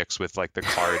in the mix with like the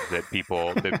cards that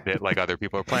people that like other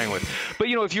people are playing with. But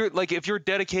if you're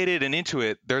dedicated and into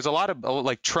it, there's a lot of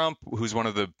like Trump, who's one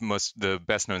of the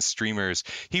best known streamers.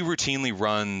 He routinely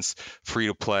runs free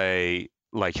to play.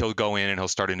 Like he'll go in and he'll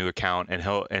start a new account and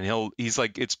he's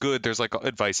like, it's good. There's like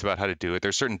advice about how to do it.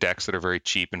 There's certain decks that are very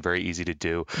cheap and very easy to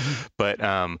do. Mm-hmm. But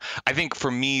I think for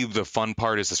me, the fun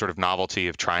part is the sort of novelty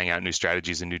of trying out new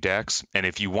strategies and new decks. And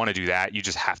if you want to do that, you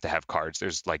just have to have cards.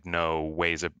 There's like no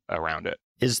ways around it.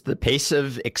 Is the pace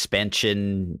of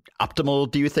expansion optimal,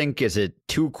 do you think? Is it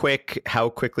too quick? How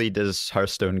quickly does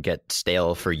Hearthstone get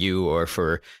stale for you or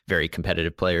for very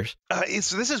competitive players?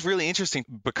 So this is really interesting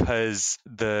because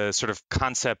the sort of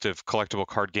concept of collectible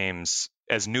card games,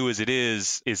 as new as it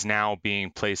is now being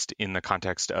placed in the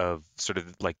context of sort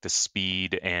of like the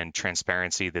speed and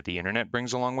transparency that the internet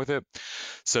brings along with it.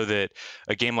 So that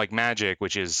a game like Magic,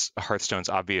 which is Hearthstone's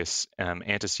obvious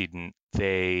antecedent,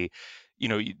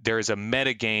 there is a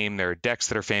meta game, there are decks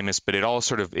that are famous, but it all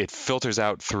it filters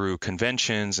out through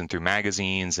conventions and through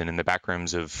magazines and in the back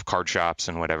rooms of card shops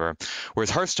and whatever.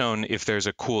 Whereas Hearthstone, if there's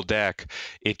a cool deck,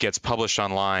 it gets published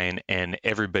online and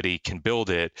everybody can build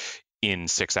it in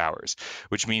 6 hours,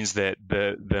 which means that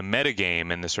the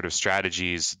metagame and the sort of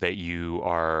strategies that you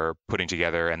are putting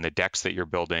together and the decks that you're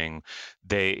building,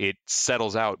 it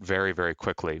settles out very, very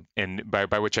quickly. And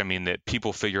by which I mean that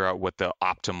people figure out what the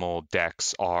optimal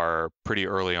decks are pretty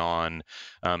early on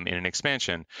in an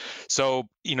expansion. So,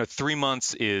 3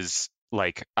 months is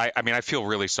like, I feel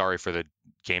really sorry for the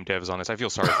game devs on this. I feel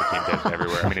sorry for game devs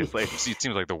everywhere. I mean, it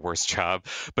seems like the worst job.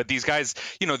 But these guys,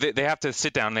 they have to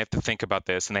sit down, they have to think about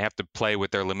this, and they have to play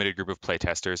with their limited group of play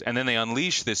testers. And then they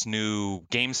unleash this new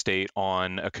game state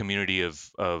on a community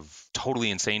of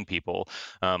totally insane people,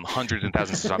 hundreds and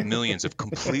thousands, if not millions of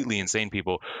completely insane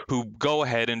people who go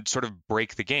ahead and sort of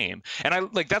break the game. And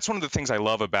that's one of the things I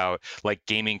love about like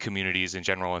gaming communities in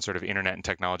general and sort of internet and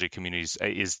technology communities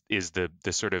is the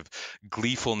sort of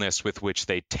gleefulness with which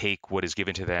they take what is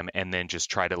given to them and then just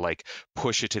try to like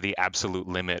push it to the absolute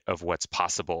limit of what's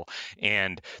possible.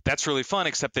 And that's really fun,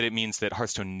 except that it means that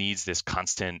Hearthstone needs this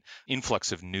constant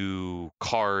influx of new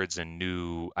cards and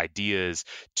new ideas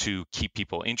to keep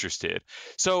people interested.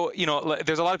 So,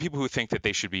 there's a lot of people who think that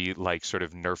they should be like sort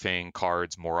of nerfing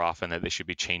cards more often, that they should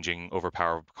be changing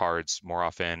overpowered cards more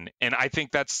often. And I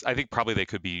think probably they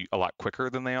could be a lot quicker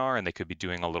than they are, and they could be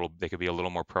a little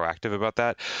more proactive about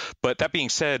that. But that being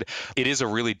said, it is a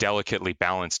really delicately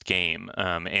balanced game,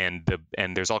 and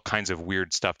there's all kinds of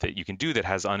weird stuff that you can do that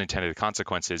has unintended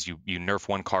consequences. You nerf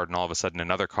one card, and all of a sudden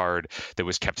another card that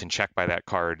was kept in check by that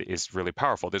card is really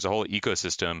powerful. There's a whole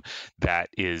ecosystem that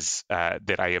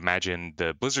I imagine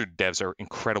the Blizzard devs are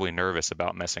incredibly nervous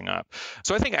about messing up.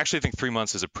 So I think 3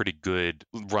 months is a pretty good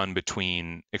run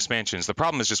between expansions. The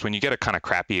problem is just when you get a kind of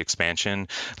crappy expansion,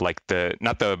 like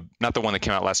not the one that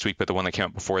came out last week, but the one that came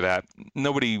out before that,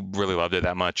 nobody really loved it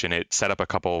that much, and it set up a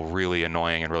couple really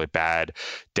annoying and really bad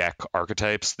deck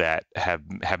archetypes that have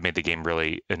made the game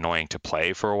really annoying to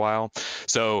play for a while.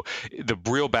 So the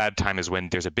real bad time is when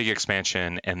there's a big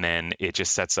expansion and then it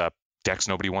just sets up decks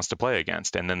nobody wants to play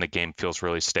against, and then the game feels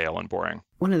really stale and boring.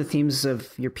 One of the themes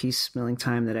of your piece, Milling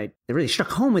Time, that really struck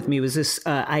home with me was this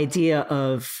idea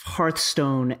of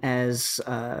Hearthstone as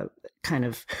kind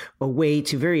of a way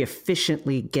to very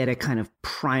efficiently get a kind of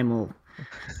primal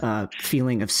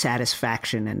feeling of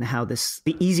satisfaction, and how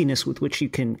the easiness with which you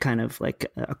can kind of like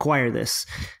acquire this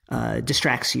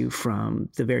distracts you from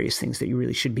the various things that you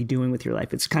really should be doing with your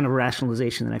life. It's kind of a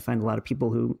rationalization that I find a lot of people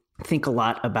who think a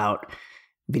lot about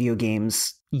video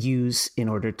games use in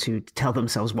order to tell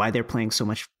themselves why they're playing so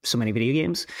many video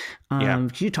games.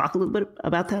 Could you talk a little bit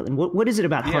about that? And what is it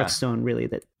about Hearthstone really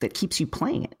that keeps you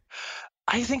playing it?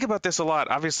 I think about this a lot,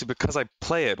 obviously, because I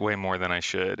play it way more than I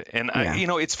should. And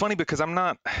it's funny because I'm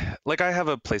not like, I have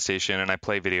a PlayStation and I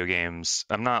play video games.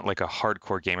 I'm not like a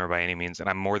hardcore gamer by any means, and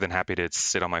I'm more than happy to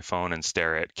sit on my phone and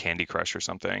stare at Candy Crush or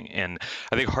something. And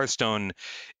I think Hearthstone,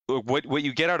 what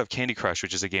you get out of Candy Crush,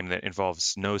 which is a game that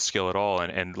involves no skill at all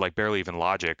and like barely even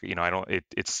logic,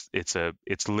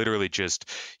 it's literally just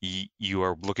you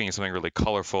are looking at something really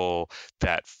colorful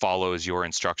that follows your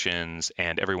instructions,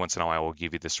 and every once in a while will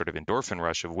give you this sort of endorphin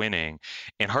rush of winning.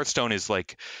 And Hearthstone is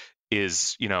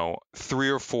 3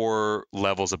 or 4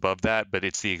 levels above that, but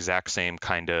it's the exact same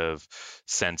kind of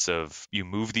sense of you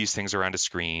move these things around a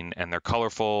screen and they're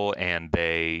colorful and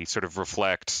they sort of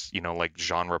reflect, like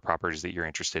genre properties that you're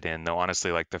interested in. Though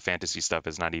honestly, like the fantasy stuff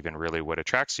is not even really what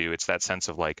attracts you. It's that sense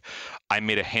of like, I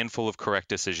made a handful of correct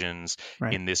decisions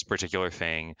in this particular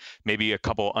thing. Maybe a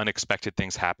couple unexpected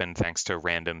things happened thanks to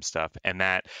random stuff. And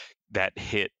that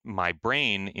hit my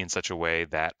brain in such a way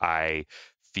that I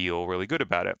feel really good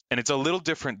about it. And it's a little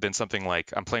different than something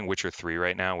like, I'm playing Witcher 3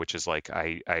 right now, which is like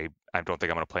I don't think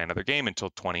I'm going to play another game until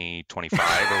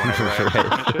 2025 or whenever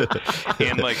I finish it.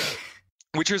 And like,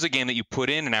 Witcher is a game that you put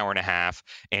in an hour and a half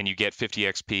and you get 50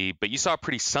 XP, but you saw a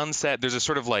pretty sunset. There's a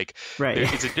sort of like,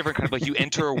 it's a different kind of like, you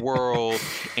enter a world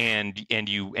and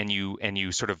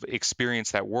you sort of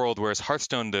experience that world. Whereas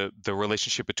Hearthstone, the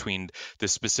relationship between the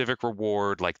specific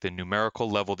reward, like the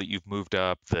numerical level that you've moved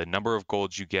up, the number of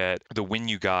gold you get, the win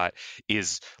you got,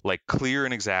 is like clear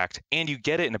and exact, and you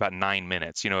get it in about 9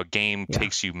 minutes. A game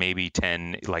takes you maybe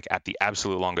 10, like at the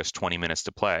absolute longest 20 minutes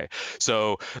to play.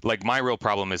 So like my real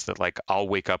problem is that like I'll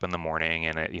wake up in the morning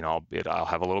and I'll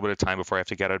have a little bit of time before I have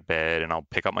to get out of bed, and I'll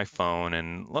pick up my phone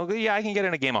and I can get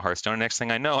in a game of Hearthstone. Next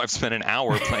thing I know, I've spent an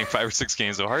hour playing 5 or 6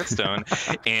 games of Hearthstone.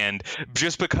 And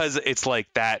just because it's like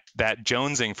that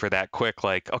jonesing for that quick,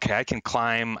 like, okay, I can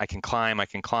climb, and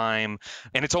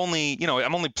it's only,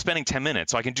 I'm only spending 10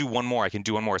 minutes, so I can do one more.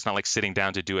 It's not like sitting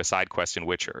down to do a side quest in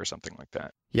Witcher or something like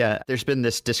that. Yeah, there's been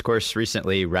this discourse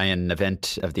recently. Ryan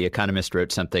Navent of The Economist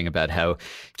wrote something about how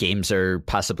games are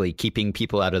possibly keeping kicking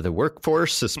people out of the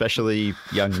workforce, especially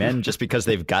young men, just because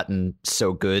they've gotten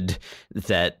so good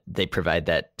that they provide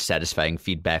that satisfying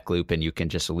feedback loop and you can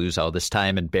just lose all this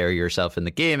time and bury yourself in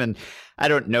the game. And I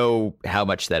don't know how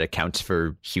much that accounts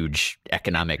for huge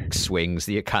economic swings.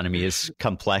 The economy is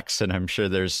complex, and I'm sure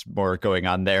there's more going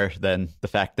on there than the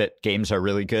fact that games are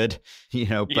really good,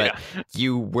 but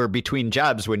you were between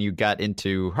jobs when you got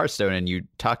into Hearthstone, and you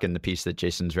talk in the piece that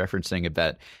Jason's referencing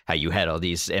about how you had all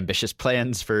these ambitious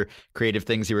plans for creative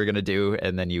things you were going to do,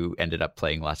 and then you ended up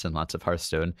playing lots and lots of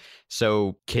Hearthstone.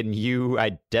 So can you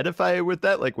identify with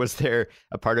that? Like, was there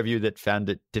a part of you that found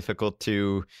it difficult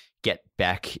to get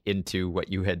back into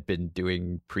what you had been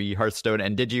doing pre-Hearthstone?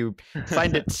 And did you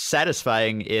find it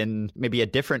satisfying in maybe a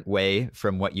different way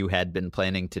from what you had been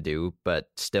planning to do, but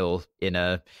still in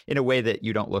a way that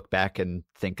you don't look back and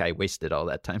think I wasted all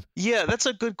that time? Yeah, that's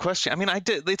a good question. I mean,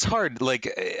 it's hard.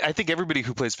 Like, I think everybody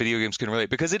who plays video games can relate,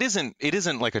 because it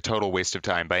isn't like a total waste of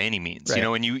time by any means. Right.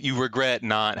 And you regret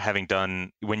not having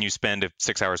done, when you spend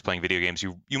 6 hours playing video games,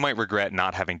 you might regret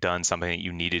not having done something that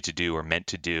you needed to do or meant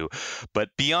to do. But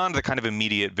beyond the kind of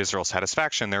immediate visceral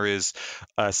satisfaction, there is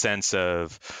a sense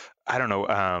of, I don't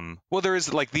know. Well, there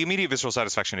is, like, the immediate visceral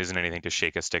satisfaction isn't anything to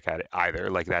shake a stick at it either.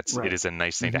 Like, that's right. It is a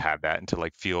nice thing to have that, and to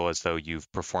like feel as though you've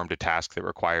performed a task that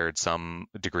required some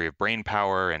degree of brain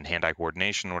power and hand-eye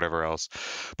coordination and whatever else.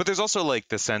 But there's also like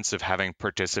the sense of having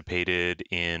participated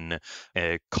in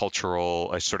a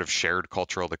sort of shared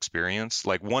cultural experience.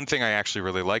 Like, one thing I actually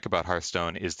really like about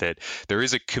Hearthstone is that there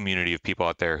is a community of people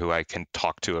out there who I can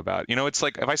talk to about. It's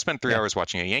like if I spend 3 hours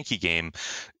watching a Yankee game,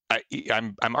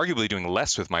 I'm arguably doing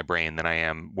less with my brain than I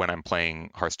am when I'm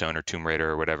playing Hearthstone or Tomb Raider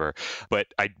or whatever. But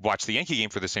I watch the Yankee game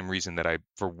for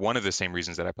one of the same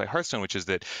reasons that I play Hearthstone, which is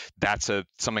that that's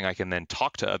something I can then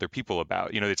talk to other people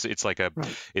about. It's like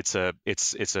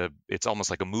it's almost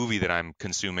like a movie that I'm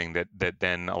consuming that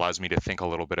then allows me to think a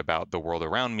little bit about the world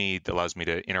around me, that allows me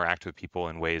to interact with people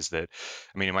in ways that,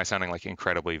 I mean, am I sounding like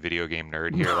incredibly video game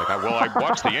nerd here? Like, I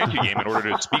watched the Yankee game in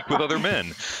order to speak with other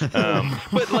men.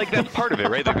 But like, that's part of it,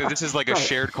 right? Like, this is like a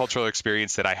shared cultural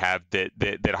experience that I have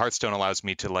that Hearthstone allows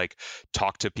me to like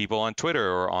talk to people on Twitter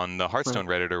or on the Hearthstone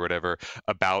Reddit or whatever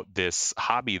about this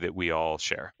hobby that we all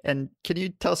share. And can you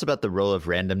tell us about the role of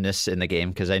randomness in the game?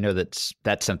 Because I know that's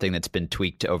something that's been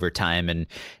tweaked over time, and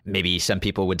maybe some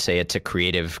people would say it's a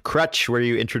creative crutch where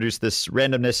you introduce this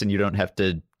randomness and you don't have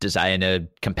to design a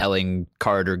compelling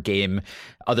card or game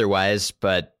otherwise,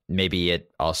 but maybe it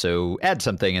also adds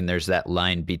something, and there's that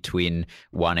line between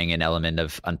wanting an element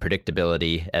of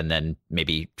unpredictability and then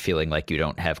maybe feeling like you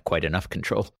don't have quite enough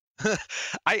control.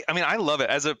 I mean, I love it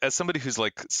as somebody who's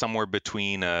like somewhere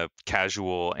between a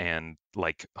casual and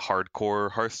like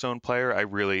hardcore Hearthstone player.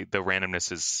 The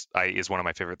randomness is one of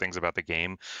my favorite things about the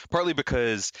game, partly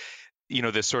because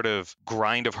this sort of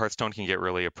grind of Hearthstone can get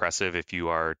really oppressive if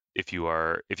you've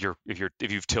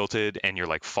tilted and you're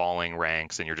like falling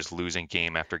ranks and you're just losing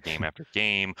game after game after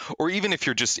game, or even if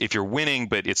you're winning,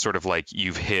 but it's sort of like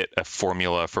you've hit a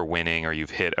formula for winning, or you've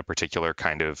hit a particular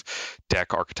kind of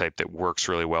deck archetype that works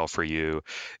really well for you,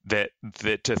 that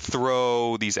to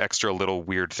throw these extra little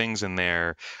weird things in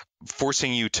there,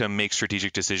 forcing you to make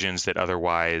strategic decisions that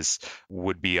otherwise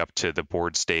would be up to the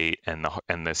board state and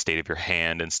the state of your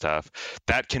hand and stuff.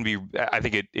 That can be, I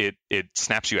think it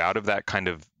snaps you out of that kind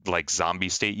of like zombie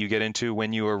state you get into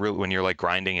when you're like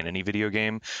grinding in any video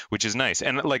game, which is nice.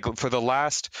 And like for the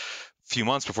last few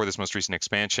months before this most recent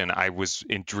expansion, I was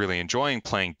really enjoying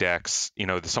playing decks.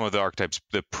 Some of the archetypes,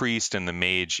 the priest and the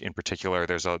mage in particular,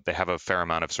 they have a fair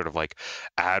amount of sort of like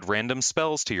add random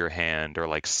spells to your hand, or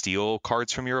like steal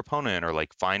cards from your opponent, or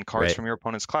like find cards from your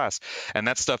opponent's class. And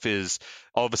that stuff is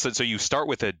all of a sudden, so you start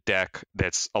with a deck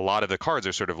that's, a lot of the cards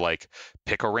are sort of like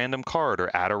pick a random card or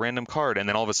add a random card, and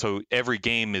then all of a sudden every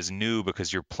game is new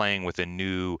because you're playing with a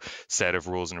new set of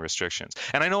rules and restrictions.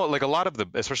 And I know like a lot of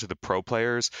especially the pro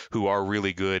players who are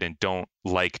really good and don't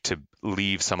like to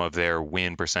leave some of their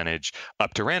win percentage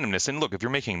up to randomness. And look, if you're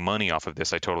making money off of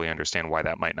this, I totally understand why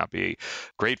that might not be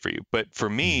great for you. But for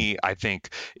me, I think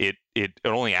it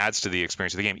only adds to the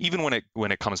experience of the game, even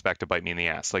when it comes back to bite me in the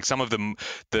ass. Like some of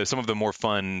the more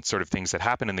fun sort of things that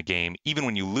happen in the game, even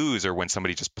when you lose, or when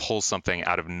somebody just pulls something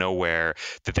out of nowhere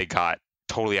that they got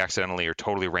totally accidentally or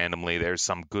totally randomly, there's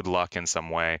some good luck in some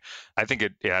way. I think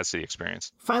it adds to the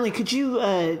experience. Finally, could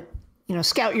you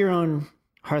scout your own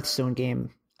Hearthstone game?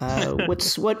 What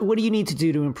do you need to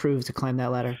do to improve, to climb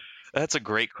that ladder? That's a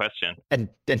great question. And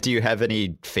do you have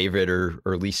any favorite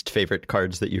or least favorite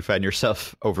cards that you find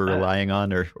yourself over relying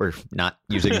on or not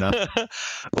using enough?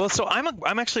 Well, so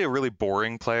I'm actually a really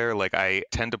boring player. Like I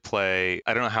tend to play.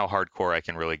 I don't know how hardcore I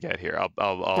can really get here.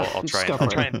 I'll try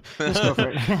and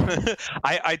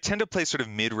I tend to play sort of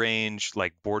mid-range,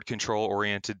 like board control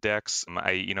oriented decks.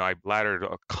 I laddered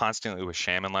constantly with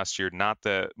Shaman last year, not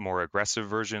the more aggressive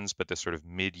versions, but the sort of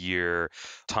mid-year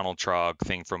Tunnel Trog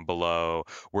thing from below,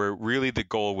 where really the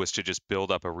goal was to just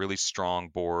build up a really strong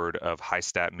board of high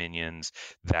stat minions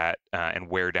that and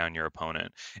wear down your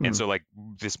opponent. And so like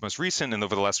this most recent and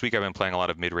over the last week, I've been playing a lot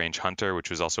of mid-range Hunter, which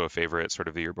was also a favorite sort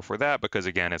of the year before that, because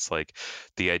again, it's like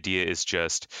the idea is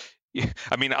just,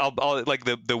 I mean, I'll like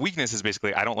the weakness is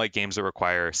basically I don't like games that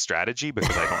require strategy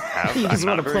because I don't have. You just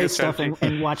want to play stuff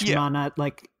and watch mana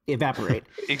like evaporate.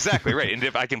 Exactly right. And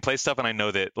if I can play stuff and I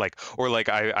know that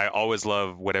I always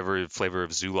love whatever flavor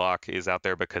of Zoolock is out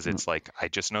there because it's like I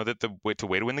just know that the way to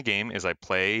win the game is I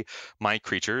play my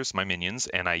creatures, my minions,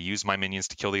 and I use my minions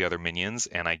to kill the other minions,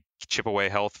 and I chip away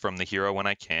health from the hero when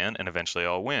I can, and eventually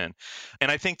I'll win. And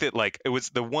I think that like it was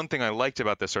the one thing I liked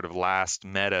about this sort of last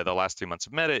 3 months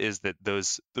of meta is that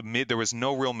there was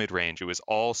no real mid-range. It was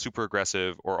all super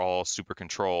aggressive or all super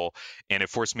control, and it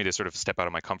forced me to sort of step out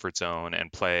of my comfort zone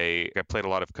and play. I played a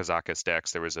lot of Kazakus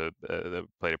decks. There was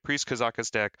played a Priest Kazakus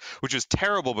deck, which was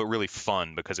terrible but really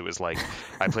fun because it was like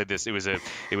I played this. It was a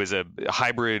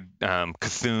hybrid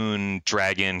Cthulhu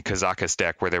Dragon Kazakus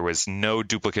deck where there was no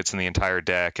duplicates in the entire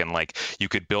deck, and like you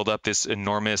could build up this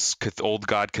enormous old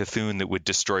god Cthulhu that would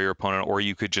destroy your opponent, or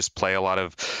you could just play a lot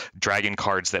of dragon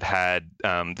cards that had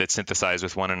that synthesize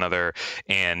with one another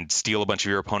and steal a bunch of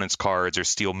your opponent's cards or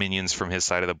steal minions from his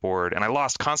side of the board. And I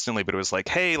lost constantly, but it was like,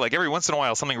 hey, like every once in a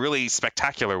while something really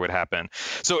spectacular would happen.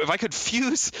 So if I could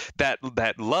fuse that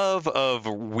love of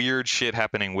weird shit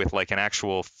happening with like an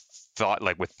actual thought,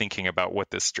 like with thinking about what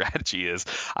this strategy is,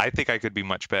 I think I could be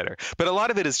much better. But a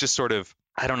lot of it is just sort of,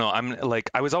 I don't know.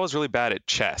 I was always really bad at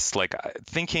chess. Like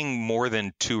thinking more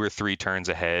than 2 or 3 turns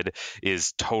ahead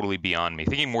is totally beyond me.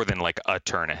 Thinking more than like a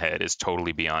turn ahead is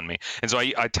totally beyond me. And so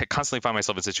I constantly find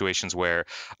myself in situations where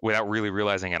without really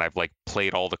realizing it, I've like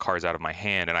played all the cards out of my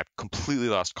hand and I've completely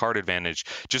lost card advantage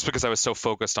just because I was so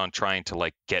focused on trying to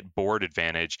like get board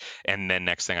advantage. And then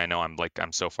next thing I know, I'm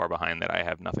so far behind that I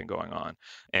have nothing going on.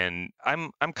 And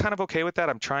I'm kind of okay with that.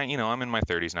 I'm trying, I'm in my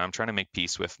 30s now. I'm trying to make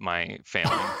peace with my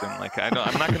family. And like,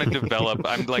 I'm not going to develop.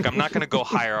 I'm not going to go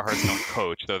hire a Hearthstone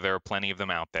coach, though there are plenty of them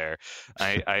out there.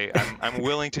 I'm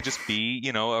willing to just be,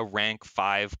 a rank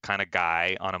 5 kind of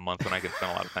guy on a month when I can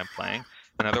spend a lot of time playing,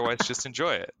 and otherwise just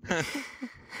enjoy it.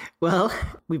 Well,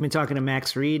 we've been talking to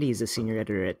Max Reed. He's a senior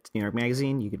editor at New York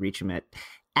Magazine. You could reach him at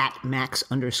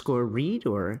Max_Reed,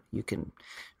 or you can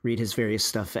read his various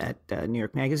stuff at New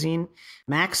York Magazine.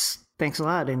 Max, thanks a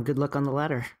lot, and good luck on the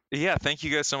ladder. Yeah, thank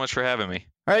you guys so much for having me.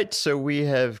 All right, so we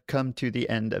have come to the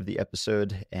end of the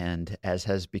episode, and as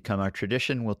has become our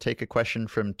tradition, we'll take a question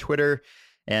from Twitter.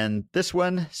 And this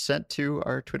one, sent to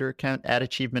our Twitter account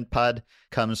 @AchievementPod,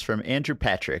 comes from Andrew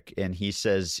Patrick, and he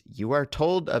says, "You are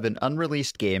told of an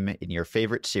unreleased game in your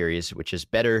favorite series, which is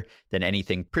better than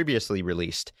anything previously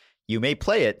released. You may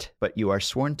play it, but you are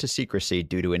sworn to secrecy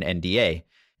due to an NDA."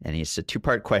 And it's a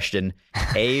 2-part question.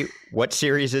 A, what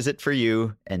series is it for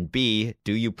you? And B,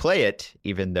 do you play it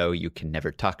even though you can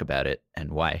never talk about it,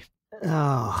 and why?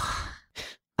 Oh,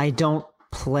 I don't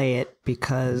play it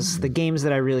because the games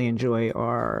that I really enjoy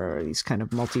are these kind of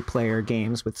multiplayer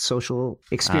games with social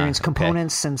experience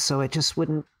components. And so it just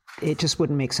wouldn't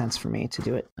make sense for me to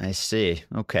do it. I see.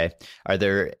 Okay. Are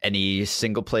there any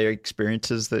single player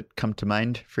experiences that come to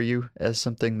mind for you as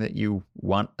something that you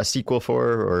want a sequel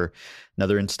for or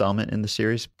another installment in the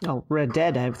series? Oh, Red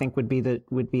Dead, I think would be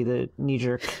the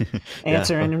knee-jerk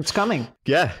answer, and it's coming.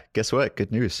 Yeah. Guess what?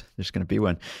 Good news. There's going to be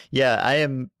one. Yeah, I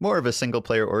am more of a single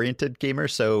player oriented gamer,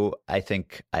 so I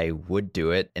think I would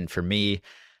do it. And for me,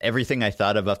 everything I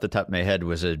thought of off the top of my head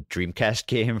was a Dreamcast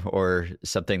game or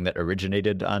something that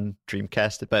originated on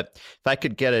Dreamcast. But if I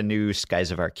could get a new Skies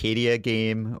of Arcadia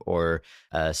game or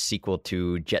a sequel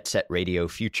to Jet Set Radio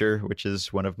Future, which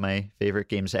is one of my favorite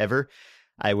games ever,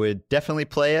 I would definitely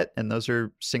play it. And those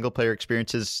are single player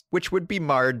experiences, which would be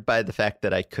marred by the fact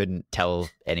that I couldn't tell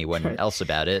anyone else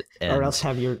about it. And... or else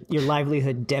have your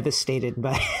livelihood devastated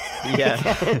by...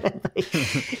 yeah.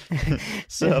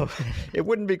 So it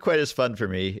wouldn't be quite as fun for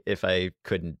me if I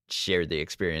couldn't share the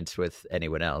experience with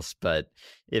anyone else. But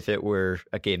if it were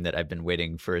a game that I've been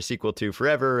waiting for a sequel to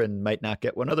forever and might not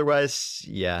get one otherwise,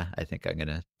 yeah, I think I'm going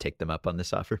to take them up on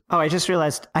this offer. Oh, I just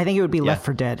realized, I think it would be Left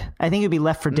 4 Dead. I think it would be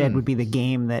Left 4 Dead would be the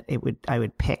game that I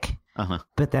would pick.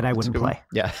 but that I wouldn't play.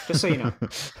 Yeah. Just so you know.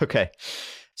 Okay.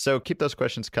 So keep those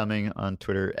questions coming on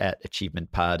Twitter at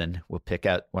AchievementPod, and we'll pick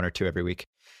out 1 or 2 every week.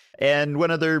 And one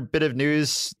other bit of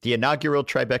news, the inaugural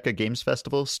Tribeca Games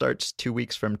Festival starts 2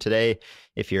 weeks from today.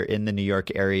 If you're in the New York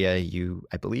area, you,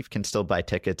 I believe, can still buy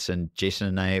tickets, and Jason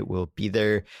and I will be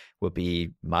there. We'll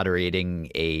be moderating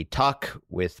a talk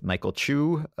with Michael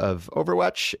Chu of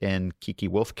Overwatch and Kiki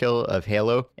Wolfkill of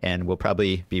Halo, and we'll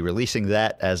probably be releasing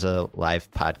that as a live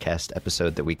podcast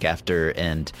episode the week after,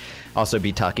 and also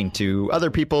be talking to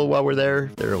other people while we're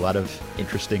there. There are a lot of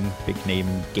interesting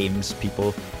big-name games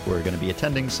people who are going to be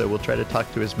attending, so we'll try to talk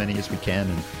to as many as we can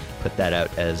and put that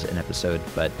out as an episode.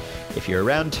 But if you're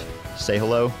around, say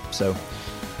hello. So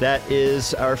that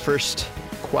is our first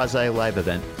quasi-live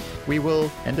event. We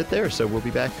will end it there, so we'll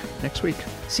be back next week.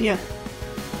 See ya.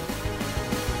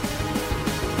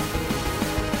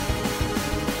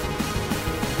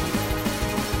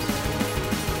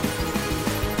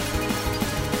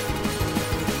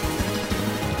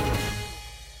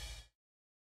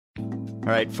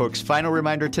 All right, folks, final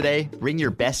reminder today, bring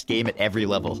your best game at every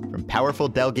level. From powerful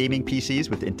Dell gaming PCs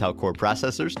with Intel Core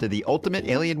processors to the ultimate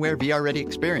Alienware VR-ready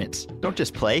experience. Don't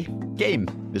just play, game.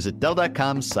 Visit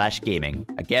Dell.com/gaming.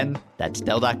 Again, that's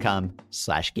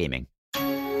Dell.com/gaming.